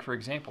marketing, like for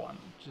example, I'm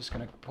just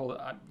gonna pull it,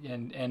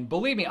 and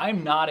believe me,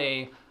 I'm not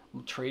a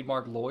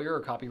trademark lawyer or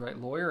copyright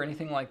lawyer or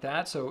anything like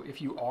that. So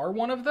if you are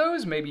one of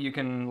those, maybe you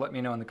can let me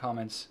know in the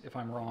comments if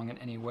I'm wrong in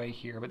any way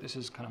here, but this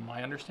is kind of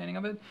my understanding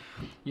of it.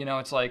 You know,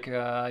 it's like,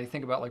 I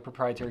think about like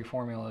proprietary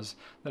formulas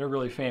that are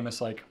really famous,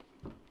 like,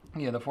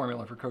 you know, the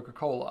formula for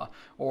Coca-Cola,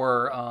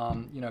 or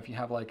you know, if you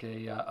have like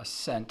a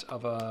scent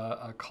of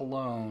a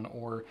cologne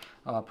or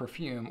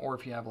perfume, or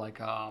if you have like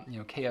you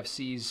know,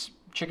 KFC's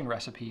chicken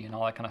recipe and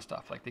all that kind of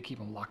stuff, like they keep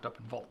them locked up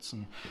in vaults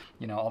and,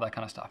 you know, all that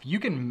kind of stuff. You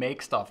can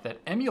make stuff that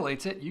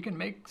emulates it. You can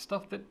make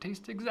stuff that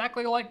tastes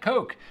exactly like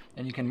Coke,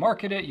 and you can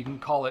market it. You can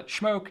call it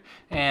Schmoke,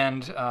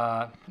 and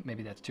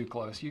maybe that's too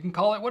close. You can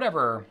call it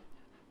whatever,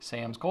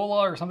 Sam's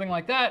Cola or something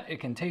like that. It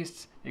can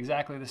taste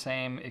exactly the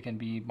same. It can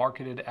be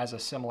marketed as a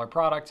similar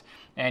product,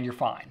 and you're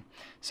fine.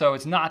 So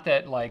it's not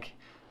that like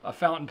a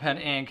fountain pen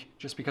ink,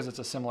 just because it's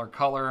a similar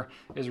color,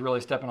 is really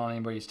stepping on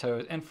anybody's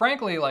toes. And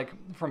frankly, like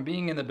from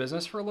being in the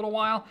business for a little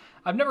while,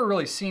 I've never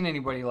really seen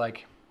anybody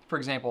like, for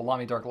example,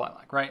 Lamy Dark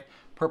Lilac, right?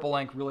 Purple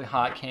ink, really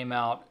hot, came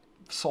out,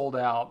 sold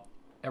out,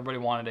 everybody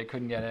wanted it,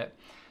 couldn't get it.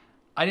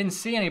 I didn't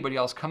see anybody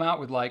else come out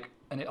with like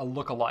a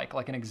look-alike,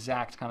 like an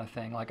exact kind of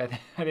thing. Like I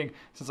think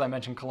since I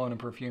mentioned cologne and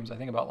perfumes, I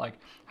think about like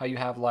how you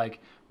have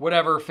like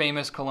whatever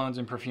famous colognes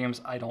and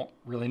perfumes. I don't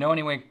really know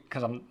anyway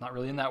because I'm not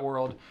really in that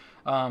world.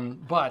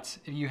 But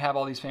you have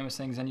all these famous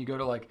things, and you go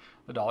to like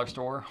the dollar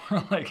store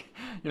or like,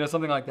 you know,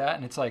 something like that,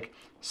 and it's like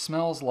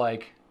smells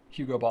like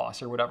Hugo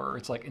Boss or whatever.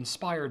 It's like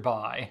inspired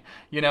by,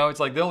 you know, it's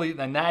like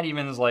and that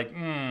even is like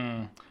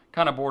kind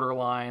of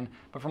borderline.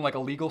 But from like a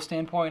legal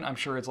standpoint, I'm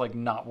sure it's like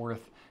not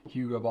worth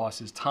Hugo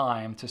Boss's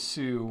time to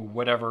sue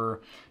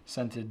whatever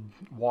scented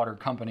water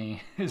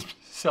company is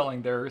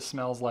selling their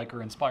smells like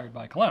or inspired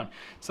by cologne.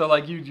 So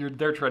like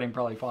they're treading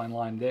probably fine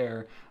line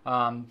there.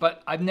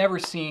 But I've never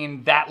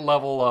seen that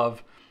level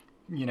of,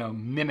 you know,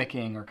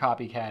 mimicking or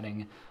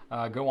copycatting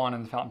go on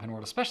in the fountain pen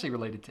world, especially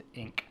related to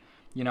ink.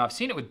 You know, I've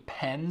seen it with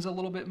pens a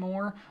little bit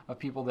more, of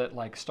people that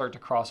like start to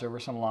cross over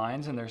some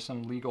lines, and there's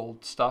some legal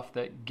stuff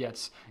that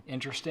gets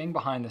interesting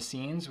behind the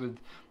scenes with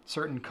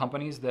certain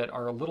companies that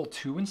are a little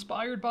too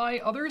inspired by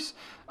others.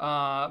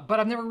 But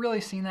I've never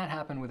really seen that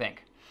happen with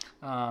ink.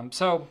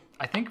 So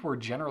I think we're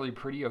generally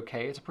pretty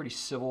okay. It's a pretty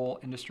civil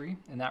industry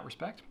in that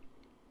respect.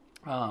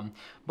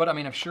 But I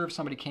mean, I'm sure if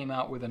somebody came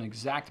out with an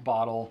exact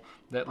bottle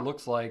that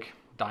looks like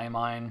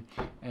Diamine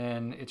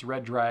and it's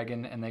Red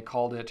Dragon, and they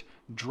called it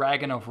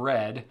Dragon of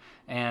Red,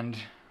 and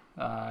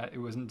it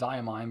wasn't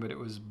Diamine, but it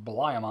was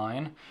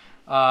Blyamine,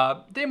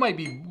 they might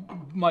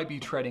be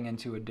treading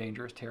into a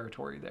dangerous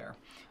territory there.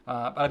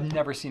 But I've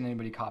never seen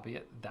anybody copy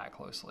it that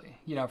closely.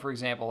 You know, for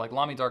example, like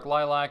Lamy Dark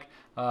Lilac,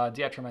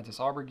 Diatramentis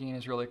Aubergine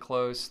is really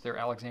close. Their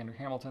Alexander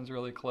Hamilton's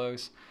really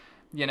close.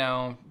 You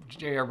know,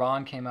 J.R.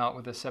 Bond came out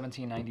with a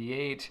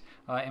 1798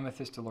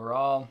 Amethyst de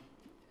Laurel.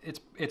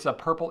 It's a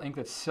purple ink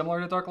that's similar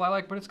to Dark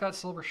Lilac, but it's got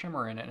silver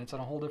shimmer in it, and it's in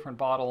a whole different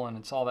bottle, and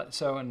it's all that.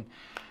 So, and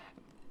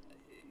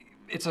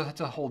it's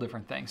a whole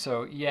different thing.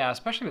 So yeah,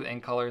 especially with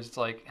ink colors, it's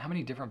like, how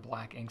many different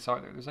black inks are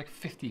there? There's like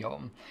 50 of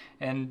them,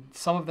 and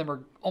some of them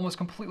are almost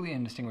completely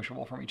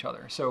indistinguishable from each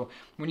other. So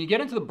when you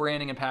get into the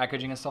branding and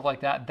packaging and stuff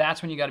like that,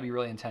 that's when you got to be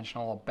really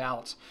intentional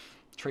about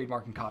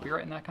trademark and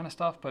copyright and that kind of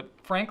stuff. But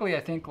frankly, I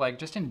think like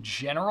just in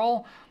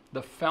general,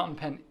 the fountain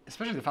pen,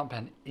 especially the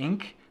fountain pen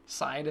ink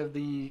side of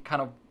the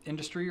kind of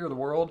industry or the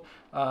world,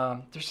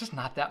 there's just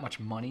not that much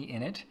money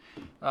in it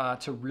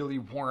to really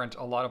warrant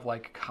a lot of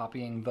like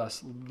copying,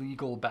 thus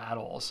legal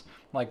battles.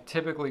 Like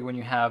typically when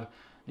you have,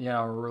 you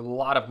know, a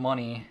lot of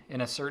money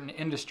in a certain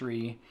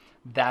industry,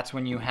 that's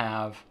when you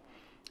have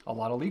a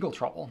lot of legal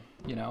trouble.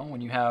 You know,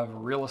 when you have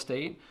real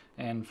estate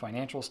and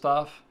financial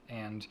stuff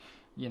and,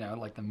 you know,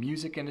 like the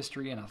music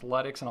industry and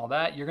athletics and all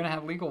that, you're going to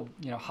have legal,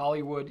 you know,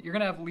 Hollywood, you're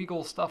going to have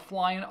legal stuff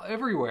flying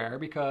everywhere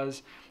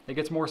because it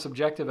gets more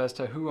subjective as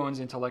to who owns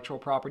intellectual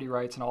property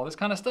rights and all this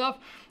kind of stuff.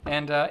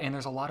 And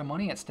there's a lot of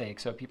money at stake,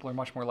 so people are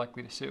much more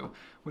likely to sue.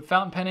 With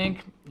fountain pen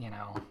ink, you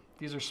know,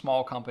 these are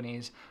small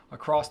companies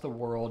across the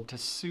world. To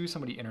sue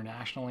somebody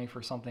internationally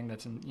for something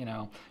that's in, you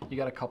know, you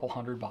got a couple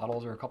hundred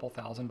bottles or a couple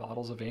thousand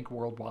bottles of ink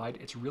worldwide,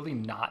 it's really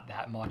not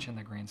that much in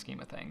the grand scheme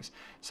of things.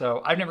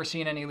 So I've never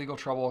seen any legal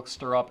trouble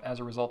stir up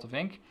as a result of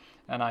ink,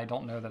 and I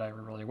don't know that I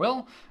ever really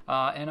will.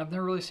 And I've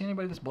never really seen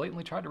anybody that's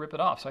blatantly tried to rip it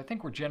off. So I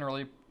think we're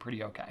generally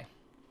pretty okay.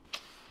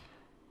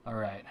 All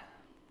right,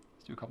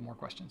 let's do a couple more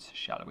questions,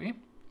 shall we?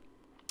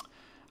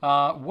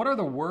 What are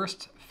the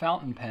worst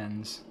fountain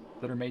pens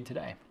that are made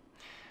today?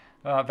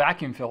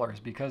 Vacuum fillers,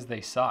 because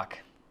they suck.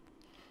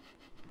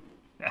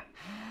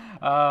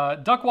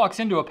 Duck walks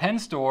into a pen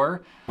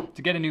store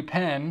to get a new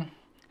pen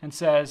and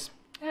says,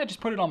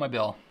 just put it on my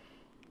bill.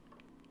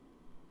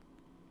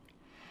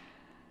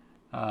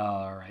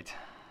 All right.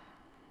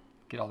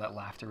 Get all that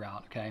laughter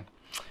out, okay?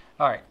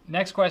 All right,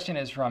 next question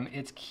is from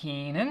It's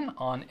Keenan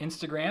on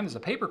Instagram. It's a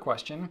paper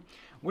question.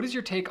 What is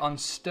your take on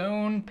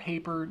stone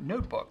paper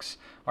notebooks?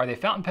 Are they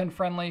fountain pen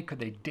friendly? Could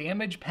they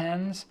damage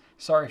pens?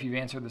 Sorry if you've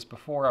answered this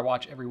before. I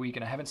watch every week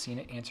and I haven't seen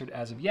it answered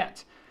as of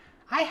yet.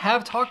 I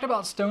have talked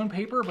about stone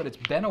paper, but it's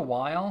been a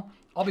while.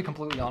 I'll be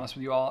completely honest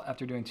with you all,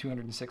 after doing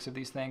 206 of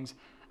these things,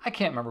 I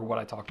can't remember what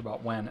I talked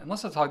about when,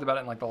 unless I talked about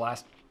it in like the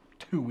last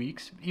 2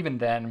 weeks. Even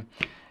then,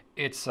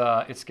 it's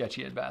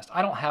sketchy at best.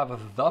 I don't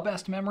have the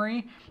best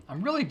memory.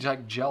 I'm really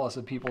jealous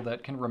of people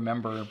that can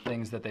remember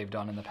things that they've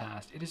done in the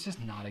past. It is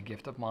just not a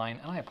gift of mine,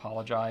 and I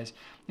apologize.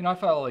 You know, I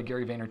follow like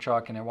Gary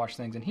Vaynerchuk, and I watch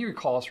things, and he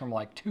recalls from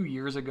like 2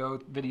 years ago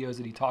videos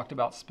that he talked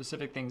about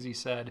specific things he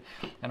said,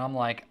 and I'm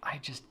like, I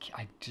just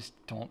can't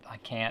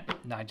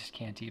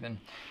even.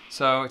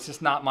 So it's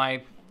just not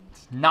my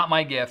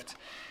gift.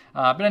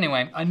 But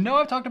anyway, I know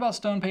I've talked about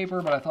stone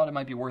paper, but I thought it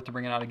might be worth to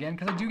bring it out again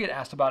because I do get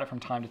asked about it from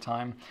time to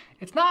time.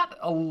 It's not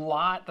a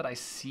lot that I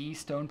see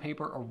stone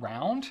paper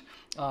around.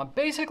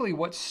 Basically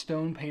what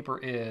stone paper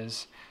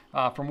is,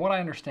 from what I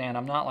understand,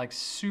 I'm not like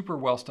super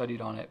well studied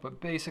on it,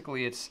 but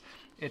basically it's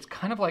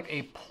kind of like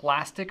a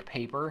plastic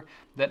paper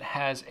that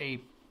has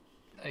a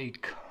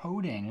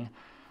coating,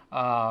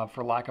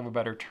 for lack of a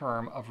better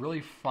term, of really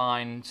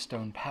fine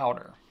stone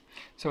powder.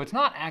 So it's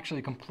not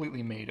actually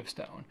completely made of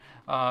stone.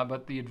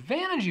 But the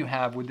advantage you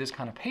have with this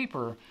kind of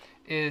paper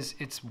is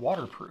it's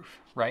waterproof,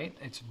 right?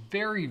 It's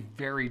very,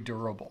 very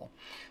durable.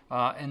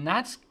 And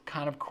that's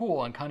kind of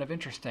cool and kind of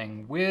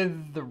interesting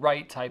with the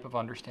right type of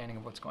understanding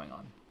of what's going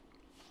on.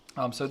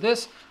 So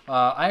this,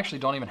 I actually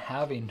don't even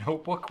have a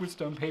notebook with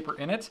stone paper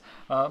in it.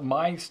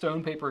 My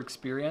stone paper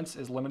experience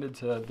is limited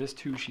to this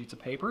 2 sheets of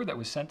paper that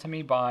was sent to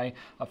me by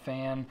a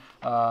fan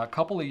a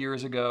couple of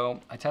years ago.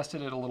 I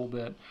tested it a little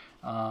bit,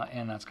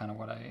 and that's kind of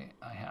what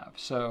I have.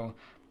 So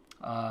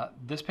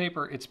this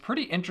paper, it's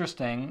pretty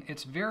interesting.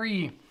 It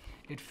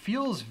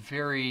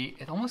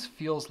almost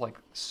feels like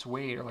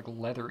suede or like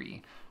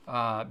leathery.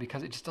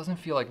 Because it just doesn't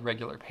feel like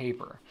regular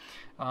paper.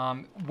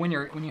 When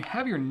you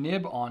have your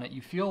nib on it,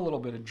 you feel a little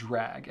bit of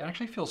drag. It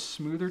actually feels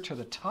smoother to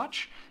the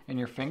touch in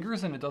your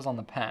fingers than it does on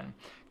the pen.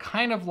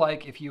 Kind of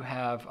like if you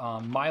have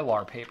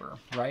Mylar paper,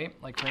 right?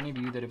 Like for any of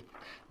you that have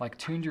like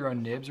tuned your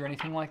own nibs or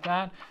anything like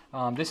that,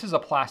 this is a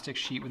plastic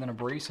sheet with an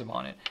abrasive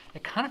on it.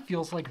 It kind of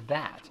feels like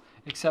that,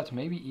 except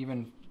maybe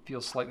even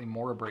feels slightly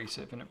more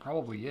abrasive, and it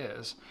probably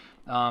is.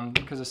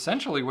 Because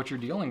essentially what you're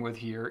dealing with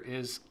here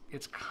is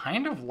it's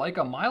kind of like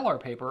a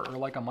Mylar paper or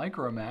like a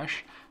micro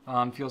mesh.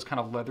 Feels kind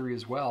of leathery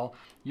as well.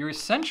 You're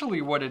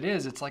essentially what it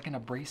is, it's like an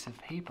abrasive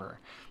paper.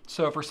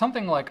 So for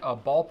something like a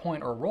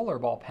ballpoint or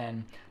rollerball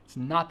pen, it's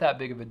not that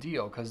big of a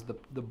deal because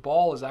the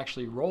ball is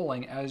actually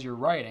rolling as you're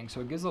writing.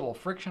 So it gives a little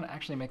friction,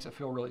 actually makes it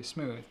feel really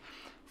smooth.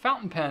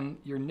 Fountain pen,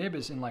 your nib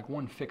is in like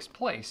one fixed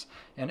place.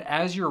 And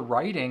as you're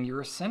writing,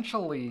 you're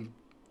essentially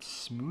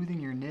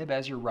smoothing your nib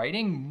as you're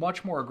writing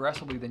much more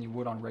aggressively than you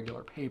would on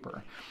regular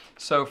paper.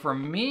 So for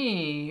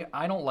me,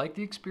 I don't like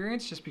the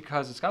experience just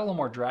because it's got a little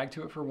more drag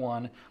to it for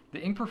one.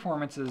 The ink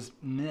performance is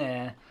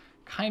meh,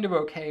 kind of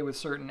okay with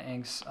certain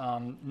inks,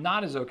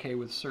 not as okay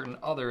with certain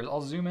others.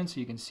 I'll zoom in so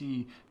you can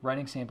see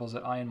writing samples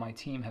that I and my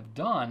team have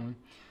done.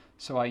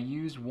 So I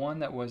used one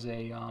that was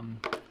I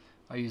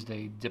used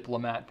a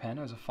Diplomat pen.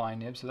 It was a fine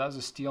nib. So that was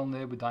a steel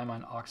nib with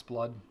diamond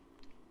oxblood.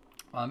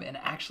 And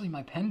actually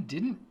my pen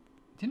didn't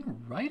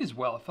write as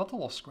well. It felt a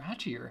little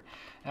scratchier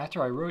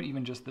after I wrote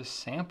even just this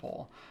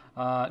sample.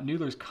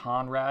 Noodler's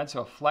Conrad,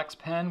 so a flex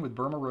pen with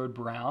Burma Road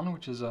Brown,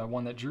 which is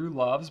one that Drew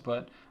loves,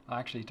 but I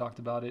actually talked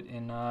about it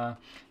in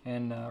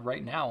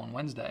Right Now on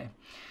Wednesday.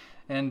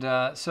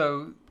 And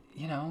so,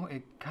 you know,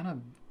 it kind of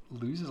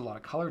loses a lot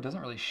of color. It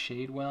doesn't really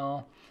shade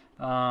well.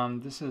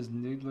 This is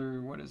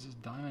Noodler, what is this?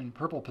 Diamond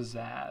Purple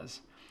Pizzazz.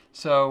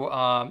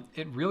 So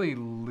it really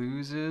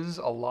loses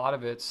a lot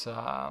of its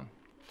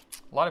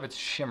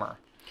shimmer.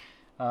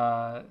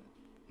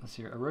 Let's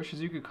see here.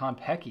 Oroshizuku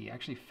Konpeki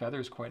actually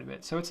feathers quite a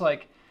bit. So it's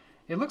like,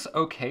 it looks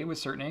okay with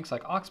certain inks.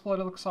 Like Oxblood,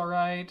 it looks all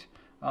right.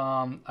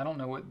 I don't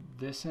know what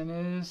this in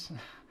is.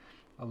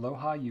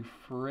 Aloha, you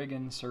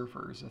friggin'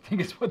 surfers. I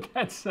think is what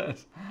that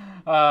says.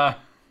 But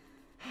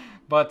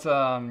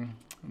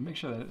make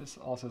sure that this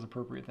all says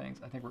appropriate things.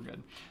 I think we're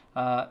good.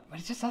 But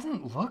it just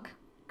doesn't look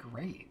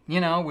great, you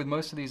know, with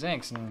most of these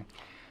inks. And,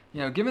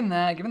 you know, given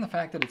the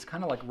fact that it's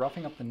kind of like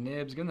roughing up the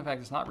nibs, given the fact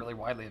that it's not really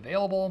widely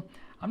available,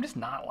 I'm just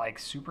not like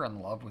super in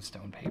love with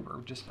stone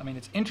paper. Just, I mean,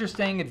 it's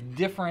interesting, it's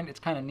different,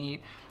 it's kind of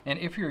neat. And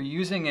if you're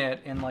using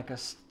it in like a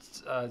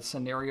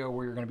scenario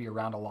where you're going to be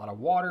around a lot of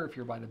water, if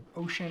you're by the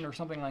ocean or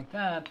something like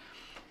that,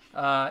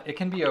 it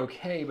can be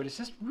okay, but it's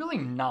just really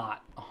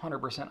not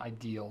 100%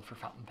 ideal for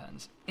fountain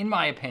pens, in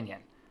my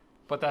opinion.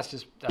 But that's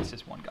just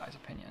one guy's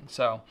opinion.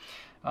 So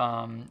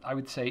I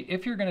would say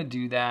if you're going to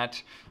do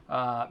that,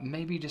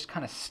 maybe just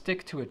kind of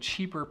stick to a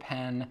cheaper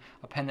pen,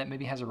 a pen that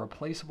maybe has a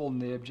replaceable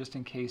nib, just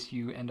in case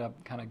you end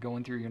up kind of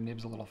going through your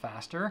nibs a little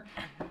faster.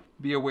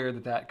 Be aware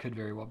that that could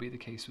very well be the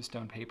case with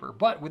stone paper.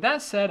 But with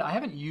that said, I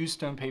haven't used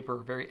stone paper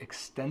very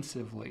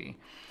extensively.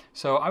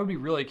 So I would be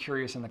really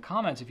curious in the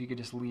comments if you could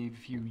just leave,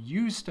 if you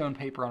use stone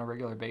paper on a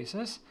regular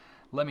basis,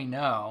 let me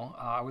know.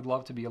 I would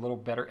love to be a little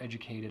better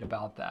educated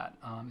about that.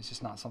 It's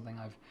just not something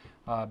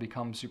I've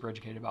become super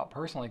educated about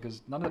personally,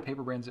 because none of the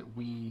paper brands that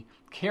we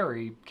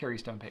carry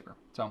stone paper.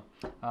 So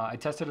I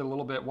tested it a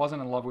little bit,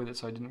 wasn't in love with it,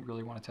 so I didn't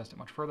really want to test it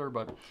much further,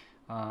 but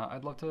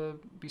I'd love to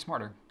be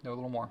smarter, know a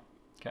little more.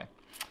 Okay,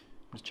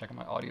 I'm just checking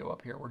my audio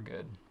up here, we're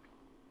good.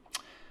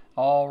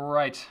 All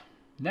right,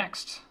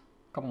 next,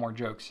 a couple more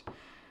jokes.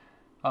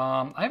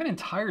 I have an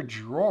entire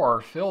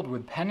drawer filled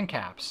with pen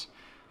caps.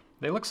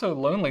 They look so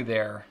lonely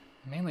there,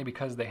 mainly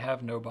because they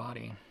have no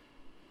body.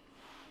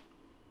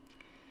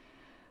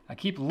 I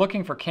keep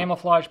looking for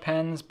camouflage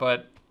pens,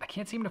 but I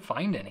can't seem to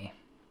find any.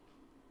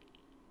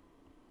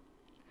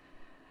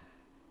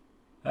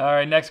 All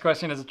right, next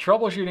question is a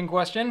troubleshooting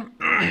question.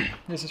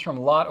 This is from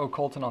Lot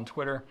O'Colton on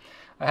Twitter.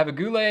 I have a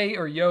Goulet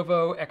or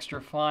Yovo extra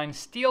fine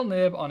steel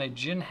nib on a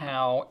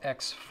Jinhao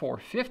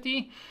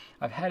X450.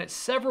 I've had it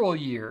several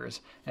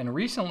years, and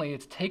recently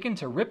it's taken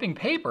to ripping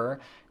paper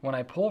when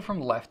I pull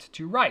from left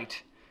to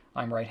right.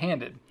 I'm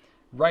right-handed.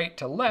 Right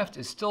to left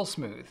is still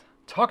smooth.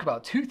 Talk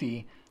about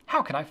toothy.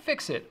 How can I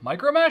fix it?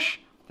 Micromesh?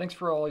 Thanks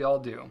for all y'all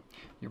do.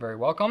 You're very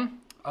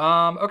welcome.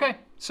 Okay,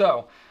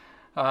 so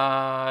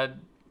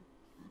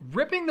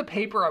ripping the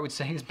paper, I would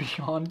say, is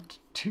beyond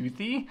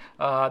toothy.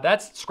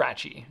 That's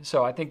scratchy.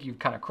 So I think you've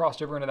kind of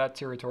crossed over into that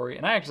territory.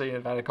 And I actually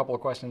have had a couple of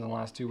questions in the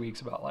last 2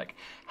 weeks about, like,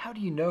 how do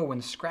you know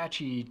when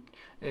scratchy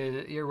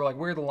is, you're like,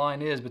 where the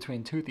line is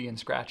between toothy and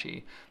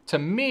scratchy? To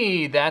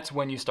me, that's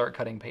when you start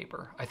cutting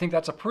paper. I think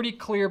that's a pretty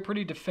clear,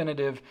 pretty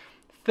definitive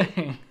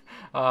thing.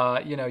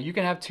 You know, you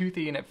can have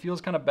toothy and it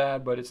feels kind of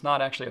bad, but it's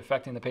not actually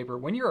affecting the paper.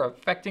 When you're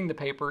affecting the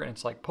paper and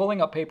it's like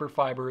pulling up paper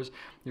fibers,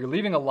 you're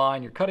leaving a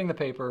line, you're cutting the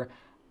paper,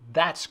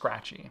 that's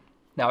scratchy.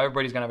 Now,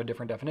 everybody's gonna have a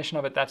different definition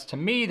of it. That's, to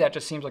me, that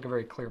just seems like a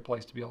very clear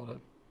place to be able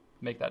to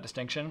make that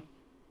distinction.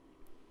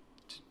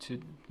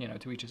 You know,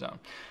 to each his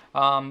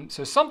own.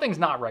 So something's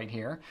not right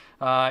here.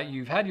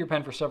 You've had your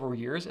pen for several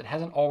years. It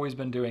hasn't always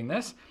been doing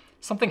this.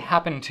 Something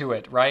happened to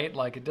it, right?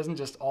 Like, it doesn't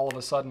just all of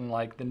a sudden,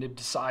 like, the nib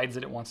decides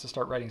that it wants to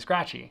start writing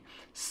scratchy.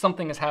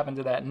 Something has happened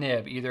to that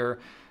nib. Either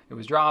it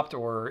was dropped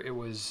or it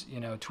was,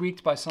 you know,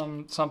 tweaked by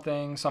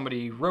something.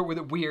 Somebody wrote with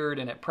it weird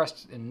and it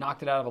pressed and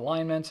knocked it out of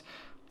alignment.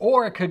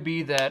 Or it could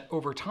be that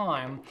over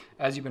time,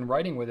 as you've been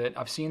writing with it,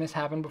 I've seen this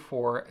happen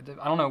before.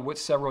 I don't know what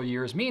several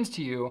years means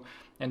to you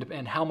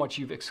and how much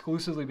you've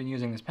exclusively been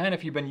using this pen.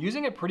 If you've been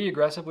using it pretty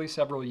aggressively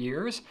several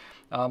years,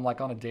 like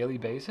on a daily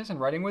basis and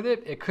writing with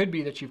it, it could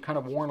be that you've kind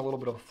of worn a little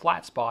bit of a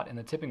flat spot in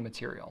the tipping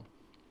material.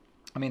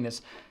 I mean,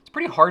 it's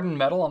pretty hardened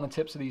metal on the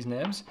tips of these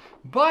nibs,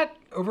 but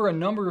over a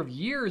number of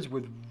years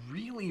with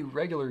really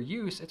regular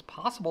use, it's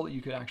possible that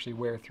you could actually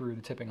wear through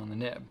the tipping on the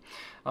nib.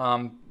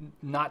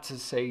 Not to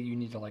say you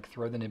need to like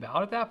throw the nib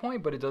out at that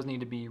point, but it does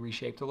need to be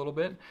reshaped a little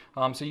bit.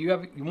 So you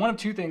have one of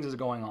two things is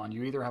going on.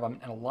 You either have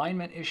an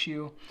alignment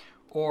issue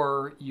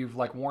or you've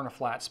like worn a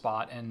flat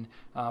spot. And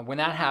when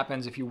that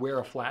happens, if you wear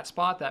a flat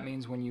spot, that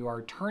means when you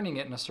are turning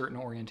it in a certain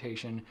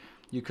orientation,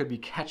 you could be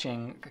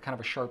catching kind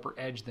of a sharper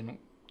edge than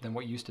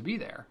what used to be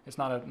there. It's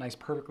not a nice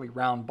perfectly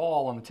round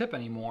ball on the tip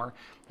anymore.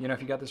 You know,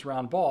 if you got this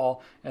round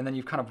ball and then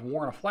you've kind of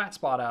worn a flat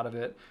spot out of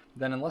it,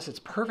 then unless it's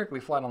perfectly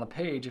flat on the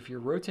page, if you're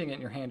rotating it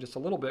in your hand just a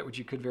little bit, which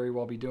you could very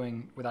well be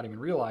doing without even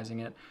realizing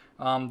it,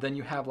 then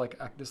you have like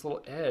this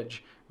little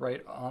edge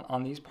right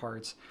on these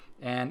parts,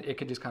 and it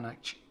could just kind of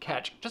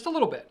catch just a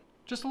little bit.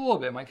 Just a little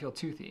bit. It might feel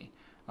toothy.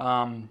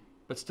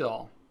 But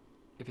still,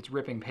 if it's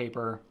ripping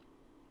paper,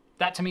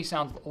 that to me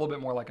sounds a little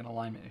bit more like an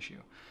alignment issue.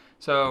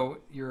 So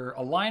your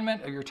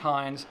alignment of your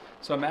tines,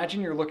 so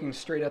imagine you're looking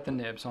straight at the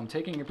nib. So I'm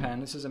taking your pen,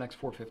 this is an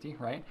X450,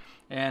 right?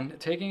 And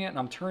taking it and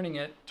I'm turning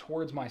it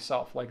towards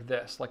myself like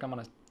this, like I'm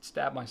gonna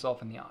stab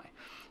myself in the eye.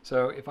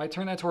 So if I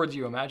turn that towards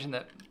you, imagine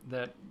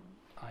that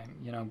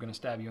I'm gonna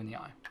stab you in the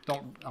eye.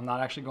 I'm not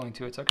actually going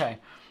to, it's okay.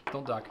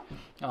 Don't duck.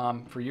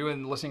 For you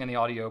and listening in the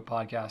audio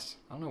podcast,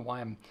 I don't know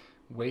why I'm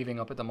waving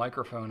up at the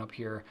microphone up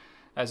here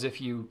as if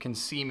you can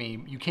see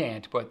me. You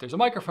can't, but there's a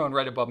microphone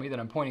right above me that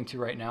I'm pointing to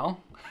right now.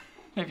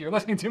 If you're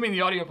listening to me in the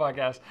audio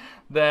podcast,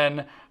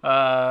 then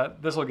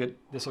this will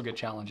get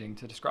challenging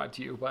to describe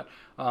to you. But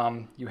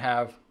you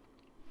have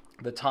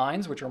the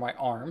tines, which are my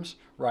arms,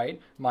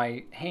 right?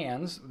 My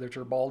hands, which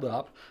are balled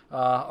up,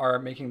 are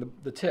making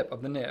the tip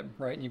of the nib,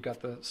 right? And you've got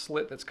the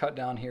slit that's cut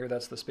down here.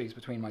 That's the space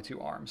between my two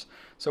arms.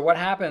 So what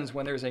happens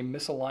when there's a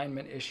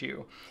misalignment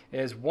issue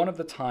is one of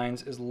the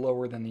tines is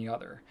lower than the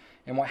other.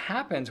 And what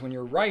happens when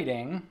you're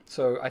writing,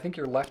 so I think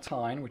your left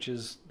tine, which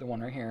is the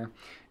one right here,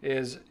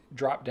 is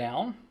dropped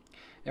down.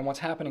 And what's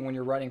happening when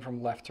you're writing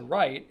from left to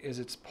right is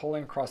it's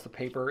pulling across the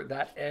paper.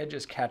 That edge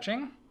is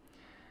catching.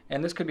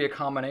 And this could be a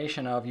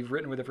combination of you've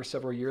written with it for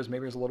several years,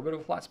 maybe there's a little bit of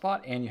a flat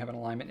spot, and you have an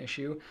alignment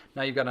issue.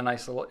 Now you've got a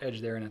nice little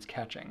edge there and it's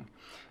catching.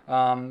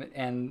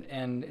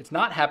 And it's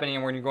not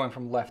happening when you're going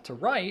from left to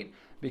right,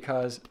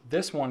 because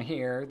this one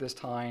here, this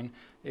tine,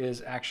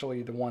 is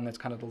actually the one that's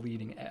kind of the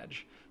leading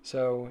edge.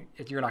 So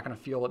you're not going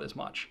to feel it as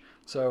much.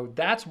 So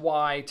that's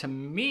why, to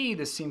me,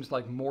 this seems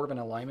like more of an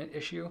alignment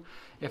issue.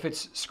 If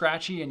it's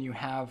scratchy and you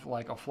have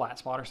like a flat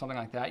spot or something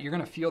like that, you're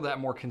going to feel that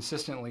more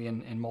consistently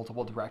in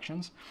multiple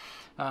directions.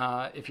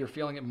 If you're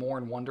feeling it more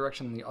in one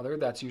direction than the other,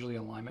 that's usually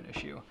an alignment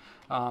issue.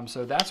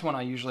 So that's when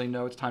I usually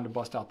know it's time to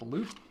bust out the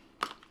loop.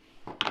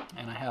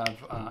 And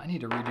I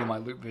need to redo my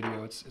loop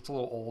video. It's a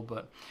little old,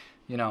 but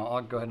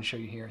I'll go ahead and show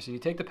you here. So you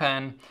take the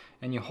pen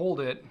and you hold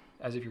it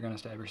as if you're going to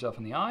stab yourself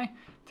in the eye.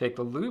 Take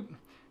the loop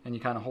and you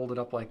kind of hold it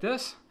up like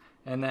this.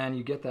 And then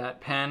you get that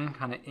pen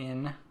kind of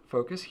in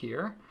focus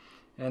here.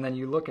 And then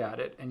you look at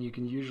it and you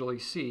can usually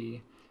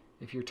see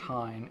if your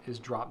tine is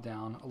dropped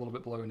down a little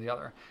bit below the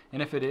other.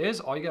 And if it is,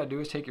 all you got to do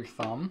is take your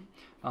thumb,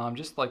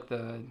 just like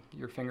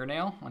your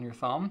fingernail on your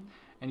thumb,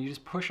 and you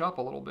just push up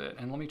a little bit.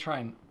 And let me try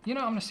and, I'm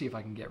going to see if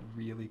I can get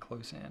really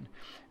close in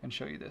and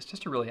show you this,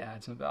 just to really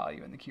add some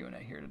value in the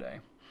Q&A here today.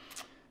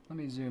 Let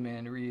me zoom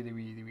in really,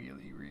 really,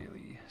 really,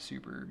 really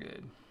super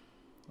good.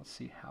 Let's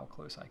see how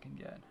close I can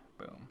get.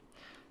 Boom.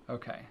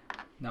 Okay,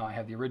 now I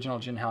have the original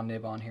Jinhao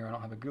nib on here. I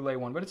don't have a Goulet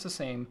one, but it's the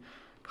same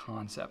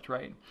concept,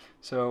 right?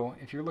 So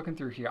if you're looking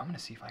through here, I'm going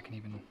to see if I can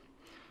even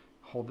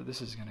hold it.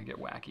 This is going to get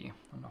wacky.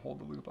 I'm going to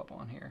hold the loop up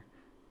on here.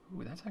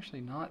 Ooh, that's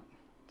actually not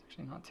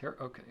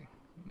terrible. Okay,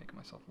 I'm making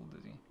myself a little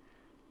dizzy.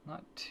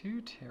 Not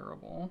too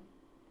terrible.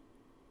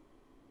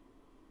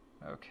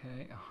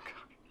 Okay, oh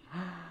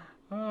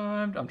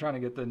god. I'm trying to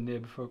get the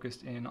nib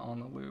focused in on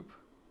the loop.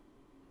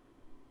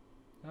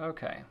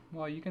 Okay,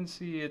 well you can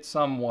see it's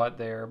somewhat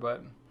there,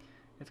 but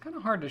it's kind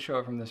of hard to show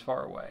it from this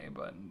far away,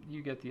 but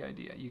you get the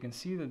idea. You can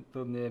see the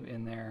nib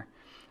in there.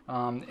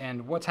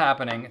 And what's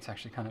happening, it's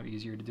actually kind of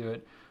easier to do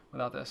it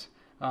without this.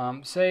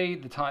 Say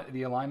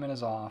the alignment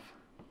is off,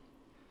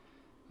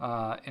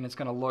 and it's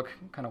going to look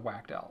kind of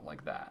whacked out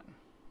like that.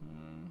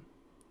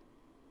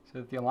 So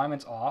if the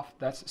alignment's off,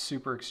 that's a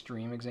super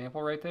extreme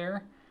example right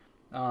there.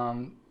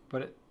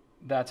 But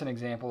that's an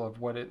example of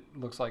what it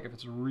looks like if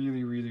it's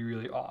really, really,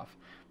 really off.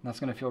 And that's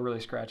going to feel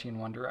really scratchy in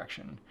one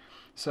direction.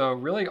 So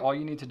really all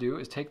you need to do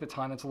is take the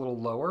tine that's a little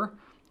lower,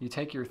 you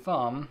take your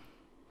thumb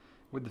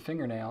with the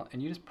fingernail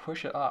and you just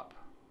push it up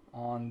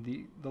on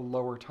the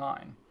lower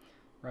tine,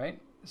 right?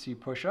 So you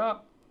push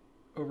up,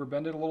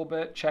 overbend it a little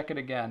bit, check it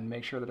again,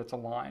 make sure that it's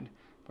aligned.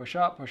 Push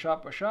up, push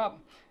up, push up,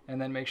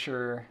 and then make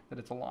sure that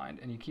it's aligned.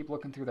 And you keep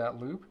looking through that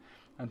loop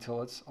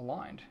until it's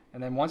aligned.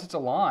 And then once it's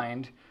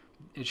aligned,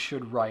 it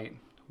should write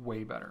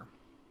way better.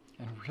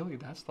 And really,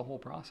 that's the whole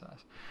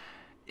process.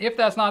 If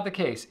that's not the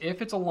case,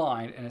 if it's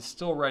aligned and it's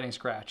still writing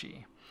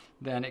scratchy,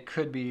 then it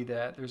could be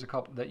that there's a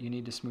couple that you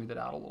need to smooth it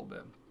out a little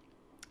bit.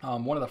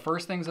 One of the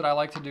first things that I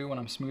like to do when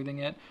I'm smoothing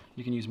it,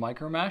 you can use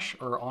micro mesh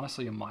or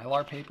honestly a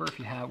Mylar paper if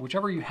you have,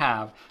 whichever you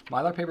have.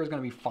 Mylar paper is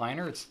going to be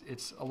finer.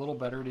 It's a little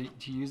better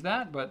to use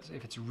that, but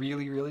if it's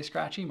really, really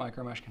scratchy,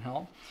 micro mesh can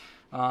help.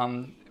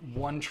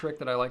 One trick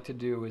that I like to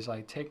do is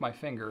I take my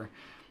finger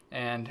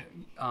and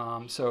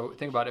so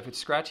think about it. If it's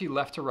scratchy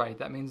left to right,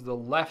 that means the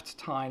left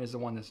tine is the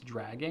one that's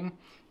dragging.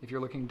 If you're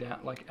looking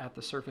down like at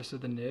the surface of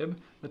the nib,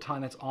 the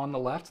tine that's on the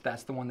left,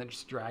 that's the one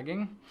that's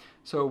dragging.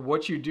 So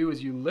what you do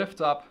is you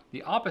lift up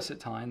the opposite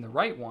tine, the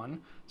right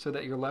one, so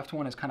that your left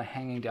one is kind of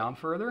hanging down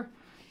further.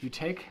 You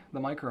take the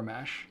micro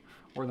mesh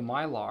or the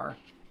Mylar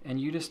and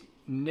you just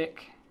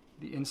nick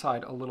the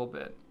inside a little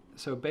bit.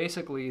 So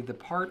basically the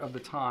part of the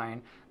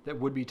tine that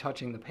would be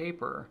touching the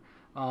paper,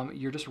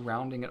 you're just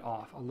rounding it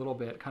off a little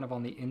bit, kind of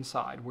on the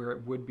inside where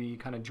it would be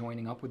kind of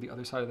joining up with the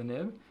other side of the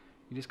nib.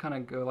 You just kind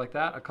of go like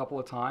that a couple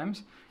of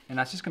times, and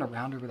that's just going to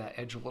round over that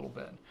edge a little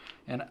bit.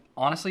 And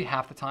honestly,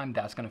 half the time,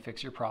 that's going to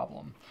fix your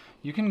problem.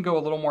 You can go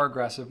a little more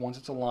aggressive. Once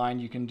it's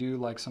aligned, you can do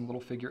like some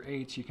little figure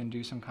eights. You can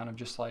do some kind of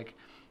just like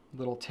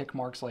little tick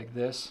marks like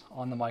this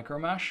on the micro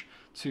mesh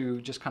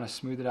to just kind of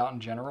smooth it out in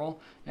general.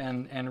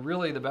 And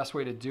really the best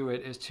way to do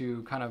it is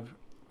to kind of,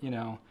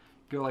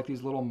 go like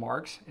these little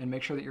marks and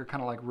make sure that you're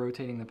kind of like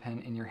rotating the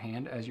pen in your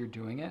hand as you're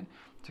doing it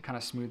to kind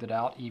of smooth it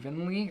out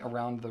evenly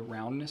around the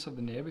roundness of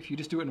the nib. If you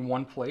just do it in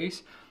one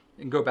place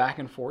and go back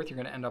and forth, you're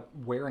going to end up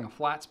wearing a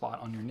flat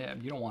spot on your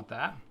nib. You don't want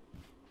that.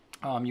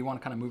 You want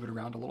to kind of move it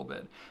around a little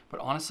bit.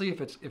 But honestly,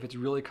 if it's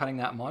really cutting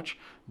that much,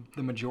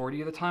 the majority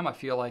of the time I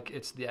feel like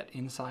it's that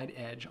inside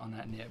edge on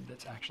that nib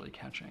that's actually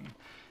catching.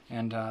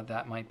 And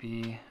that might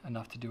be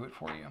enough to do it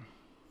for you.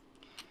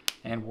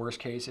 And worst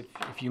case,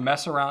 if you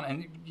mess around,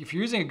 and if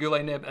you're using a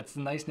Goulet nib, that's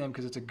a nice nib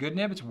because it's a good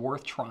nib, it's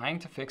worth trying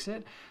to fix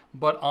it.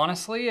 But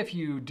honestly, if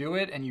you do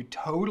it and you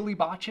totally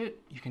botch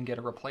it, you can get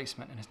a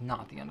replacement and it's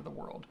not the end of the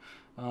world.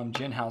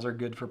 Jinhaos are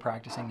good for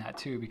practicing that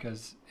too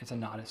because it's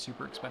not a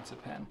super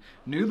expensive pen.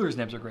 Noodler's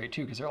nibs are great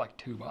too because they're like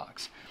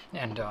 $2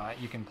 and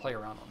you can play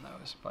around on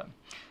those. But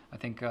I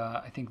think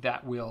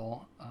that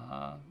will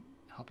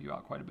help you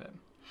out quite a bit.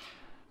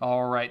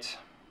 All right.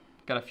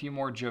 Got a few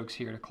more jokes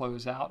here to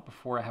close out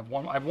before I have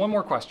one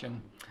more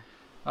question.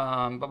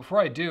 But before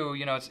I do,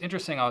 it's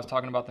interesting. I was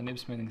talking about the nib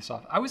smoothing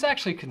stuff. I was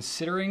actually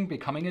considering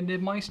becoming a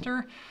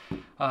nibmeister,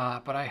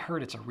 but I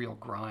heard it's a real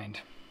grind.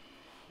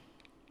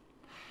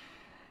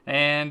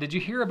 And did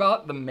you hear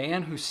about the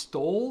man who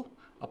stole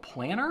a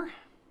planner?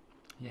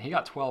 Yeah, he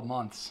got 12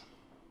 months.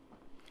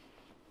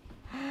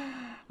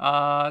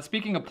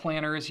 Speaking of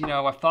planners,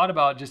 I've thought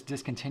about just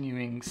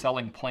discontinuing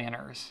selling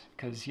planners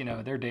because,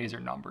 their days are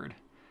numbered.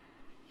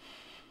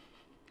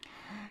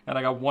 And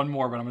I got one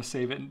more, but I'm going to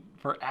save it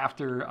for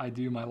after I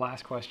do my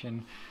last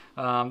question.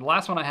 The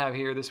last one I have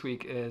here this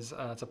week is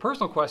it's a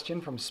personal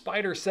question from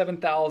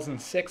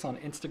Spider7006 on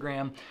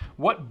Instagram.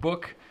 What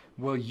book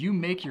will you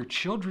make your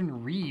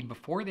children read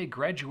before they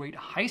graduate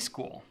high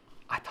school?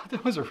 I thought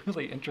that was a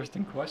really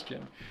interesting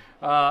question.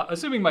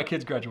 Assuming my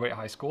kids graduate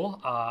high school,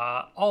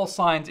 all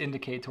signs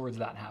indicate towards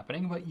that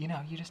happening, but you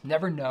just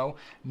never know.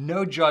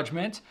 No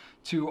judgment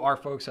to our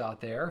folks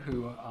out there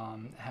who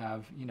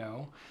have,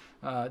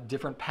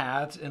 different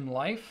paths in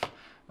life.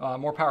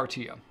 More power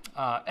to you.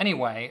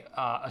 Anyway,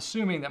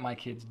 assuming that my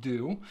kids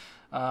do,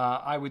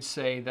 I would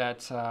say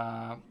that,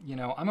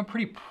 I'm a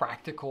pretty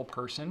practical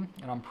person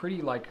and I'm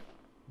pretty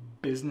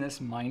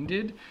business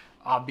minded,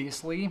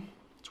 obviously.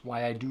 It's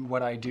why I do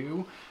what I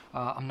do.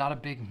 I'm not a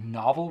big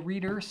novel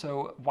reader,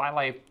 so while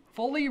I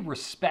fully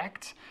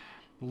respect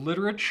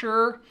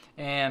literature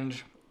and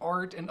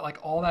art and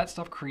all that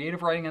stuff,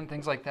 creative writing and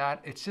things like that,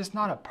 it's just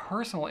not a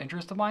personal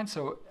interest of mine.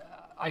 So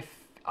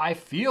I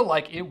feel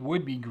like it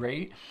would be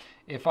great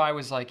if I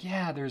was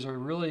there's a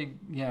really,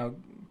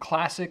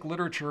 classic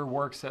literature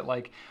works that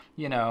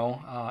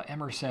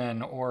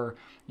Emerson or,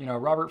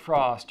 Robert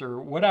Frost or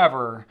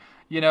whatever,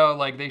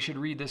 they should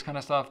read this kind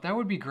of stuff. That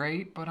would be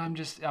great, but I'm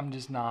just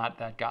not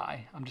that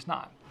guy. I'm just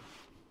not.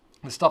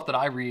 The stuff that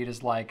I read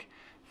is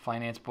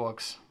finance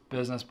books,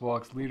 business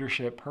books,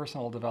 leadership,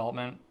 personal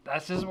development.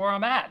 That's just where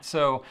I'm at.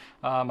 So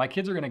my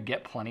kids are going to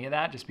get plenty of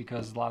that just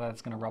because a lot of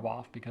that's going to rub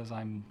off because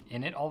I'm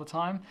in it all the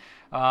time.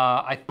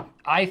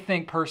 I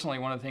think personally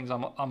one of the things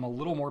I'm a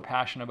little more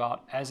passionate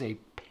about as a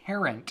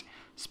parent,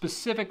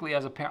 specifically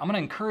as a parent, I'm going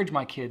to encourage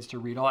my kids to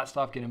read all that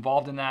stuff, get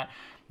involved in that,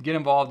 get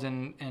involved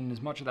in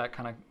as much of that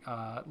kind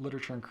of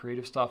literature and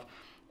creative stuff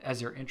as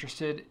they're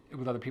interested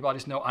with other people. I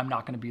just know I'm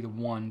not going to be the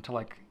one to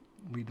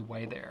lead the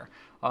way there.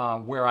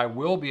 Where I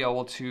will be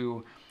able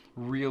to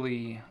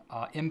really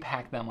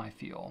impact them, I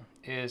feel,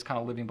 is kind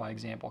of living by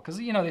example. Because,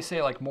 they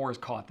say more is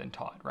caught than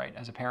taught, right,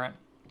 as a parent.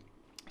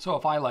 So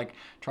if I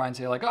try and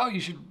say oh, you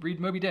should read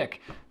Moby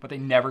Dick, but they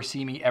never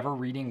see me ever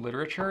reading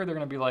literature, they're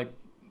going to be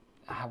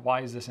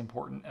why is this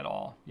important at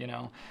all,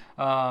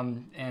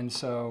 And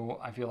so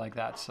I feel like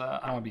that's, I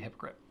don't want to be a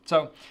hypocrite.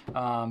 So,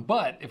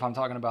 but if I'm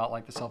talking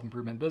about the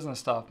self-improvement business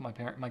stuff, my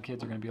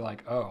kids are going to be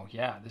oh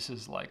yeah, this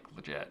is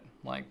legit.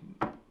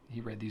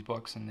 He read these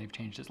books and they've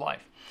changed his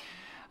life.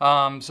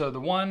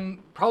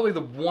 So probably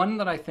the one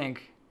that I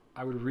think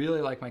I would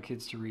really like my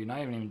kids to read, and I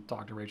haven't even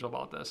talked to Rachel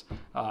about this,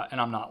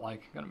 and I'm not going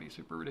to be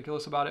super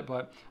ridiculous about it,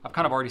 but I've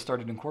kind of already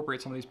started to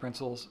incorporate some of these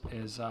principles,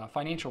 is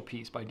Financial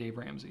Peace by Dave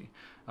Ramsey.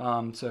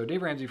 So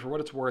Dave Ramsey, for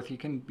what it's worth, he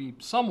can be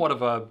somewhat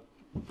of a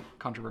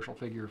controversial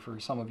figure for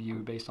some of you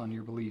based on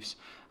your beliefs,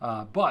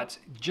 but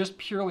just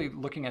purely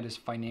looking at his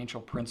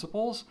financial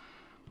principles,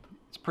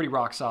 it's pretty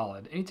rock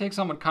solid. And he takes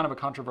on kind of a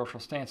controversial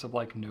stance of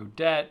no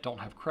debt, don't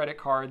have credit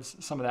cards,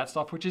 some of that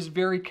stuff, which is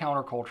very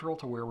countercultural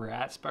to where we're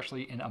at,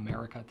 especially in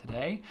America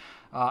today.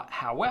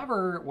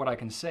 However, what I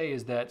can say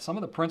is that some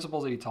of the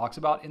principles that he talks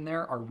about in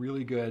there are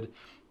really good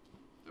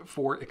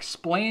for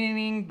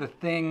explaining the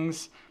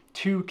things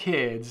to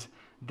kids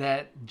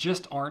that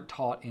just aren't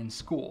taught in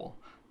school.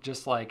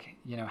 Just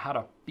how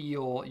to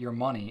feel your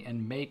money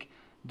and make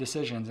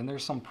decisions. And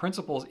there's some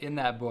principles in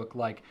that book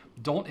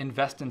don't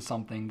invest in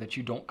something that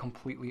you don't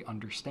completely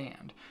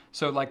understand.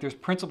 So there's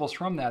principles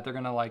from that. They're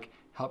gonna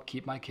help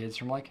keep my kids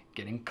from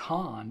getting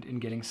conned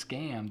and getting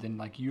scammed and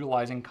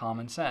utilizing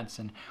common sense.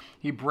 And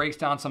he breaks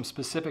down some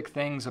specific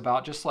things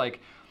about just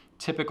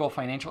typical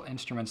financial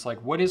instruments, like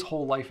what is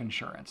whole life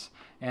insurance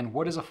and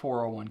what is a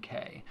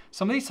 401k.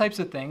 Some of these types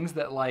of things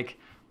that like,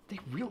 they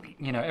really,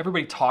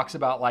 everybody talks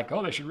about like,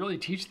 oh, they should really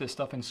teach this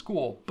stuff in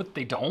school, but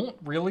they don't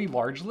really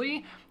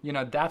largely.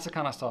 That's the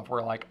kind of stuff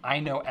where like, I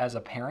know as a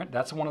parent,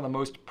 that's one of the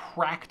most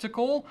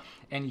practical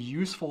and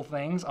useful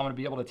things I'm gonna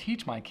be able to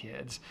teach my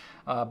kids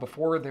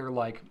before they're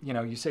like,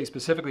 you say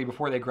specifically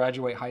before they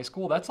graduate high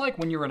school. That's like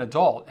when you're an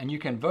adult and you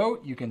can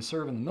vote, you can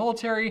serve in the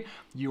military,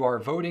 you are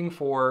voting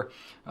for,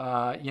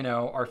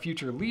 our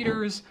future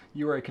leaders,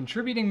 you are a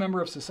contributing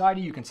member of society,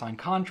 you can sign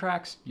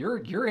contracts,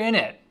 you're in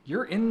it.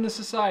 You're in the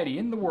society,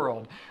 in the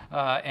world.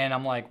 And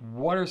I'm like,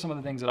 what are some of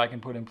the things that I can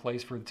put in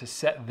place to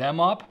set them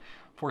up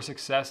for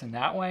success in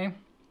that way?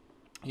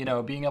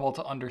 Being able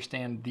to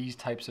understand these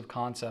types of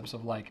concepts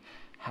of like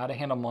how to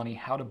handle money,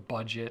 how to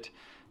budget,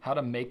 how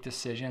to make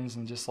decisions,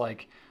 and just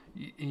like,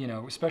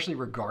 especially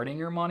regarding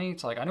your money.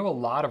 It's like, I know a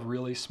lot of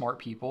really smart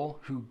people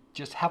who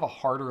just have a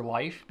harder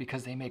life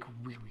because they make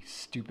really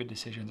stupid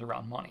decisions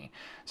around money.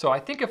 So I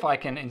think if I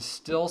can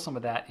instill some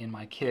of that in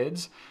my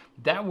kids,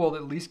 that will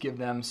at least give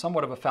them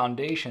somewhat of a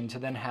foundation to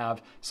then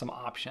have some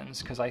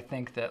options. Because I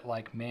think that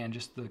like, man,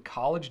 just the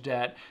college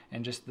debt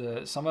and just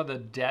some of the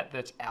debt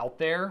that's out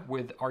there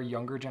with our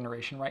younger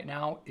generation right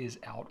now is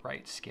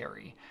outright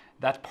scary.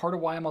 That's part of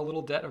why I'm a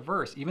little debt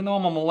averse. Even though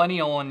I'm a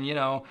millennial and,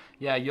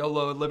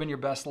 YOLO, living your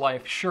best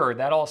life, sure,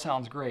 that all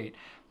sounds great.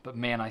 But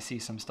man, I see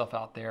some stuff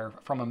out there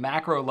from a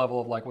macro level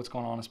of like what's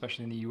going on,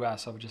 especially in the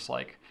US, of just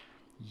like,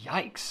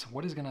 yikes,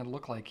 what is gonna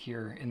look like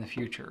here in the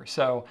future?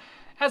 So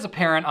as a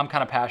parent, I'm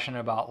kind of passionate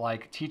about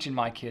like teaching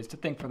my kids to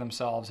think for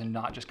themselves and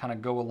not just kind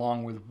of go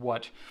along with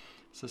what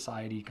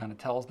society kind of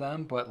tells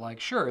them. But like,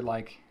 sure,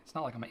 like it's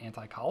not like I'm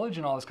anti-college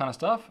and all this kind of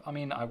stuff. I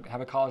mean, I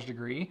have a college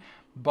degree,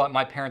 but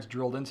my parents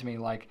drilled into me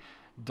like,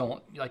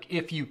 don't, like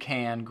if you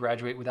can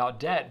graduate without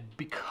debt,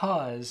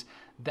 because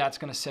that's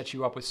going to set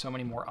you up with so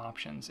many more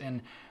options.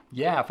 And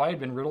yeah, if I had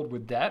been riddled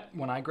with debt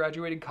when I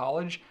graduated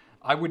college,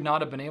 I would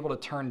not have been able to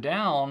turn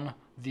down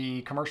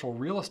the commercial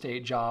real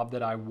estate job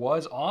that I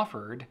was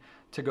offered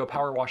to go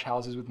power wash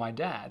houses with my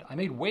dad. I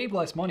made way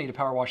less money to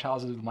power wash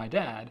houses with my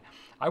dad.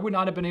 I would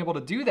not have been able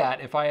to do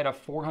that if I had a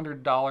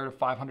 $400 to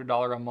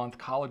 $500 a month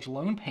college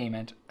loan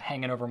payment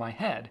hanging over my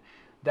head.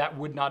 That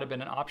would not have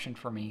been an option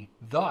for me.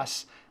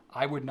 Thus,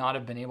 I would not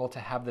have been able to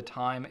have the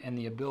time and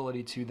the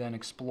ability to then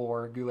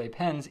explore Goulet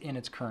pens in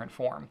its current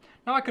form.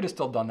 Now, I could have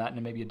still done that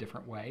in maybe a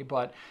different way,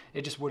 but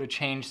it just would have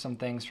changed some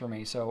things for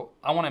me. So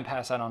I want to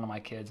pass that on to my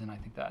kids, and I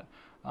think that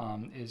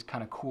is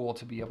kind of cool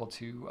to be able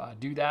to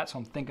do that. So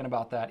I'm thinking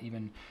about that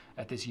even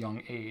at this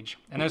young age.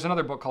 And there's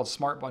another book called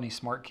Smart Money,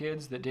 Smart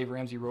Kids that Dave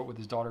Ramsey wrote with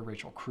his daughter,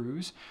 Rachel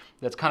Cruz.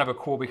 That's kind of a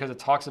cool, because it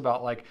talks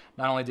about like,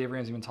 not only Dave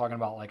Ramsey been talking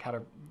about like how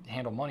to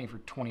handle money for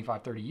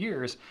 25, 30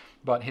 years,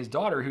 but his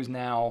daughter, who's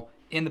now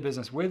in the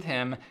business with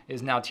him,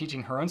 is now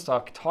teaching her own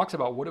stuff, talks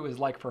about what it was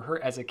like for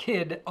her as a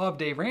kid of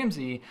Dave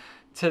Ramsey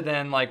to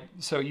then like,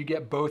 so you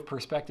get both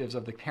perspectives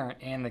of the parent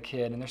and the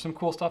kid. And there's some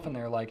cool stuff in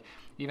there, like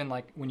even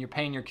like when you're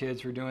paying your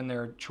kids for doing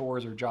their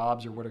chores or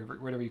jobs or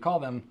whatever you call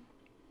them,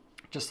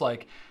 just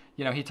like,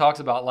 he talks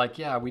about like,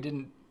 yeah, we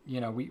didn't,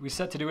 we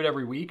set to do it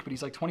every week, but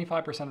he's like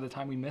 25% of the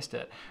time we missed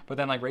it. But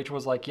then like Rachel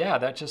was like,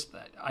 yeah,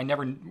 I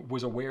never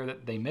was aware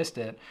that they missed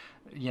it.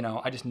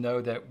 I just know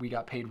that we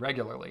got paid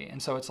regularly.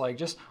 And so it's like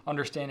just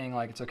understanding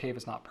like it's okay if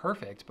it's not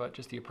perfect, but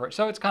just the approach.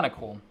 So it's kind of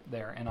cool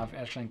there. And I've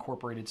actually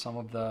incorporated some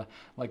of the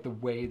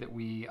way that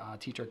we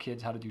teach our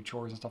kids how to do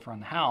chores and stuff around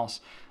the house,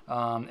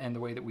 and the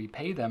way that we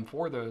pay them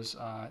for those,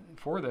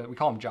 we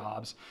call them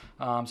jobs,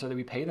 so that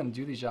we pay them to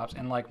do these jobs.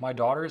 And like my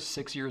daughter is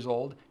 6 years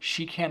old.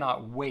 She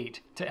cannot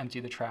wait to empty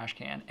the trash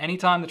can.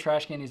 Anytime the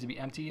trash can needs to be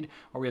emptied,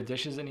 or we have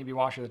dishes that need to be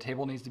washed, or the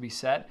table needs to be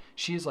set,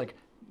 she's like,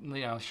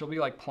 she'll be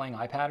like playing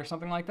iPad or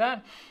something like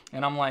that.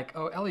 And I'm like,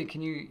 oh, Ellie,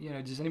 can you,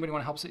 does anybody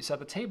want to help set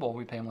the table?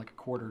 We pay them like a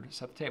quarter to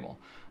set the table.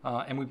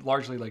 And we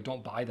largely like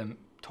don't buy them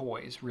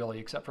toys really,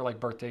 except for like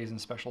birthdays and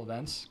special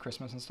events,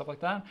 Christmas and stuff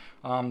like that.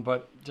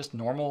 But just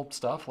normal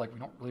stuff, like we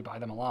don't really buy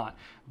them a lot,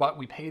 but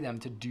we pay them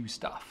to do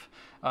stuff.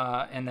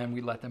 And then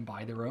we let them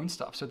buy their own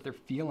stuff so that they're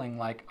feeling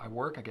like I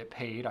work, I get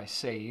paid, I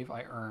save,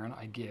 I earn,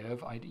 I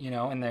give,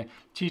 and they're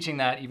teaching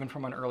that even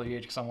from an early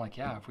age, because I'm like,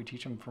 yeah, if we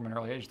teach them from an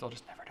early age, they'll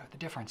just never know the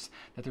difference,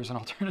 that there's an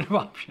alternative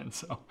option.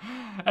 So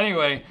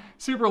anyway,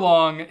 super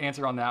long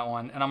answer on that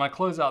one. And I'm going to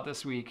close out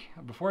this week,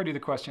 before I do the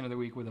question of the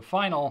week, with a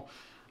final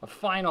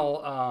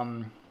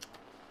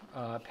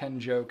pen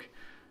joke.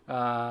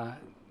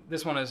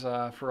 This one is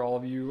for all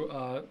of you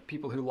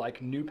people who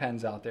like new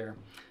pens out there.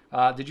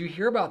 Did you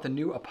hear about the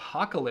new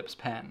Apocalypse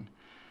pen?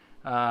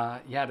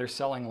 Yeah, they're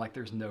selling like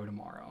there's no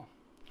tomorrow.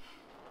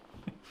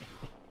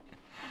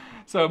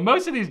 So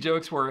most of these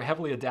jokes were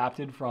heavily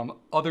adapted from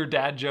other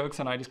dad jokes,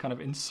 and I just kind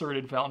of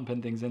inserted fountain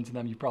pen things into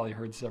them. You've probably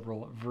heard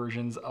several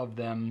versions of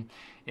them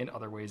in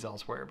other ways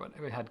elsewhere, but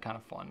we had kind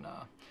of fun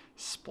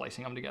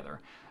splicing them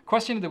together.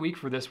 Question of the week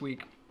for this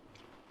week.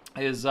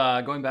 is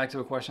going back to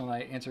a question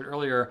I answered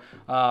earlier.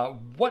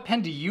 What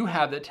pen do you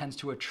have that tends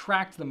to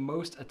attract the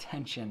most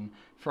attention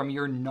from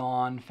your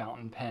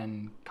non-fountain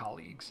pen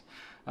colleagues?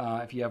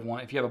 If you have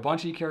a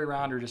bunch that you carry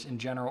around, or just in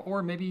general,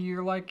 or maybe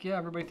you're like, yeah,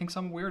 everybody thinks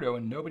I'm a weirdo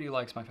and nobody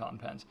likes my fountain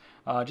pens.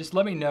 Just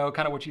let me know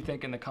kind of what you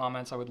think in the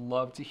comments. I would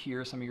love to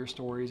hear some of your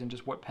stories and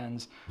just what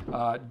pens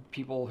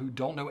people who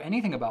don't know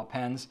anything about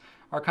pens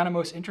are kind of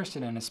most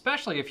interested in,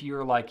 especially if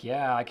you're like,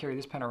 yeah, I carry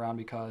this pen around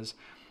because,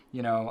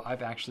 you know,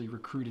 I've actually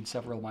recruited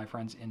several of my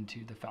friends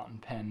into the fountain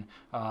pen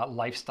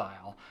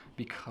lifestyle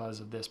because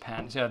of this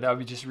pen. So that would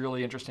be just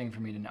really interesting for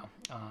me to know,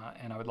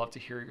 and I would love to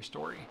hear your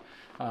story.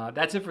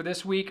 That's it for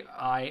this week.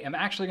 I am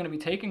actually going to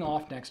be taking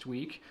off next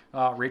week.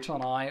 Rachel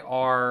and I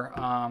are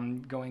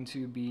going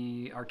to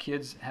be, our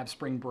kids have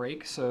spring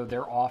break, so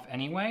they're off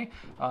anyway,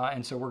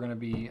 and so we're going to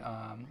be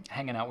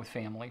hanging out with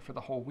family for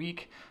the whole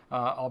week.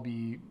 I'll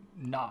be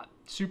not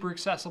super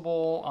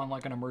accessible on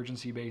like an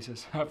emergency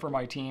basis for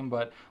my team,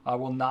 but I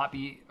will not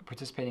be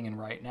participating in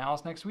Right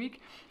Nows next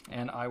week,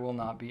 and I will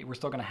not be, we're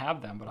still going to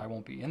have them, but I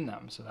won't be in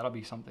them, so that'll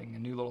be something, a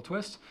new little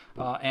twist.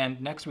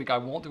 And next week I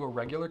won't do a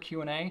regular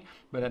Q&A,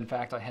 but in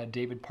fact I had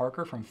David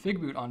Parker from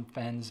Figboot on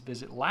Pens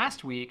visit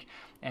last week,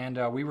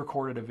 and we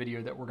recorded a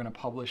video that we're going to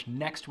publish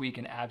next week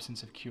in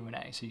absence of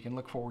Q&A, so you can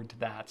look forward to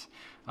that.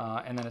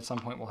 And then at some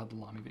point we'll have the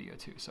Lamy video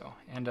too. So,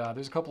 and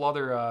there's a couple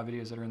other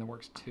videos that are in the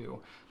works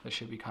too that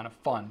should be kind of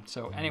fun.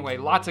 So anyway,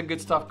 lots of good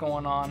stuff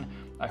going on.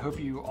 I hope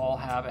you all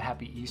have a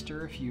happy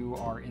Easter if you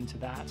are into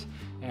that,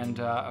 and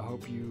I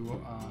hope you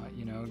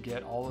you know,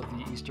 get all of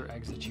the Easter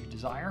eggs that you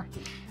desire.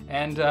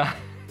 And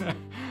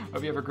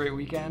hope you have a great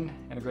weekend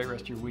and a great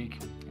rest of your week,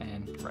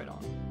 and right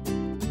on.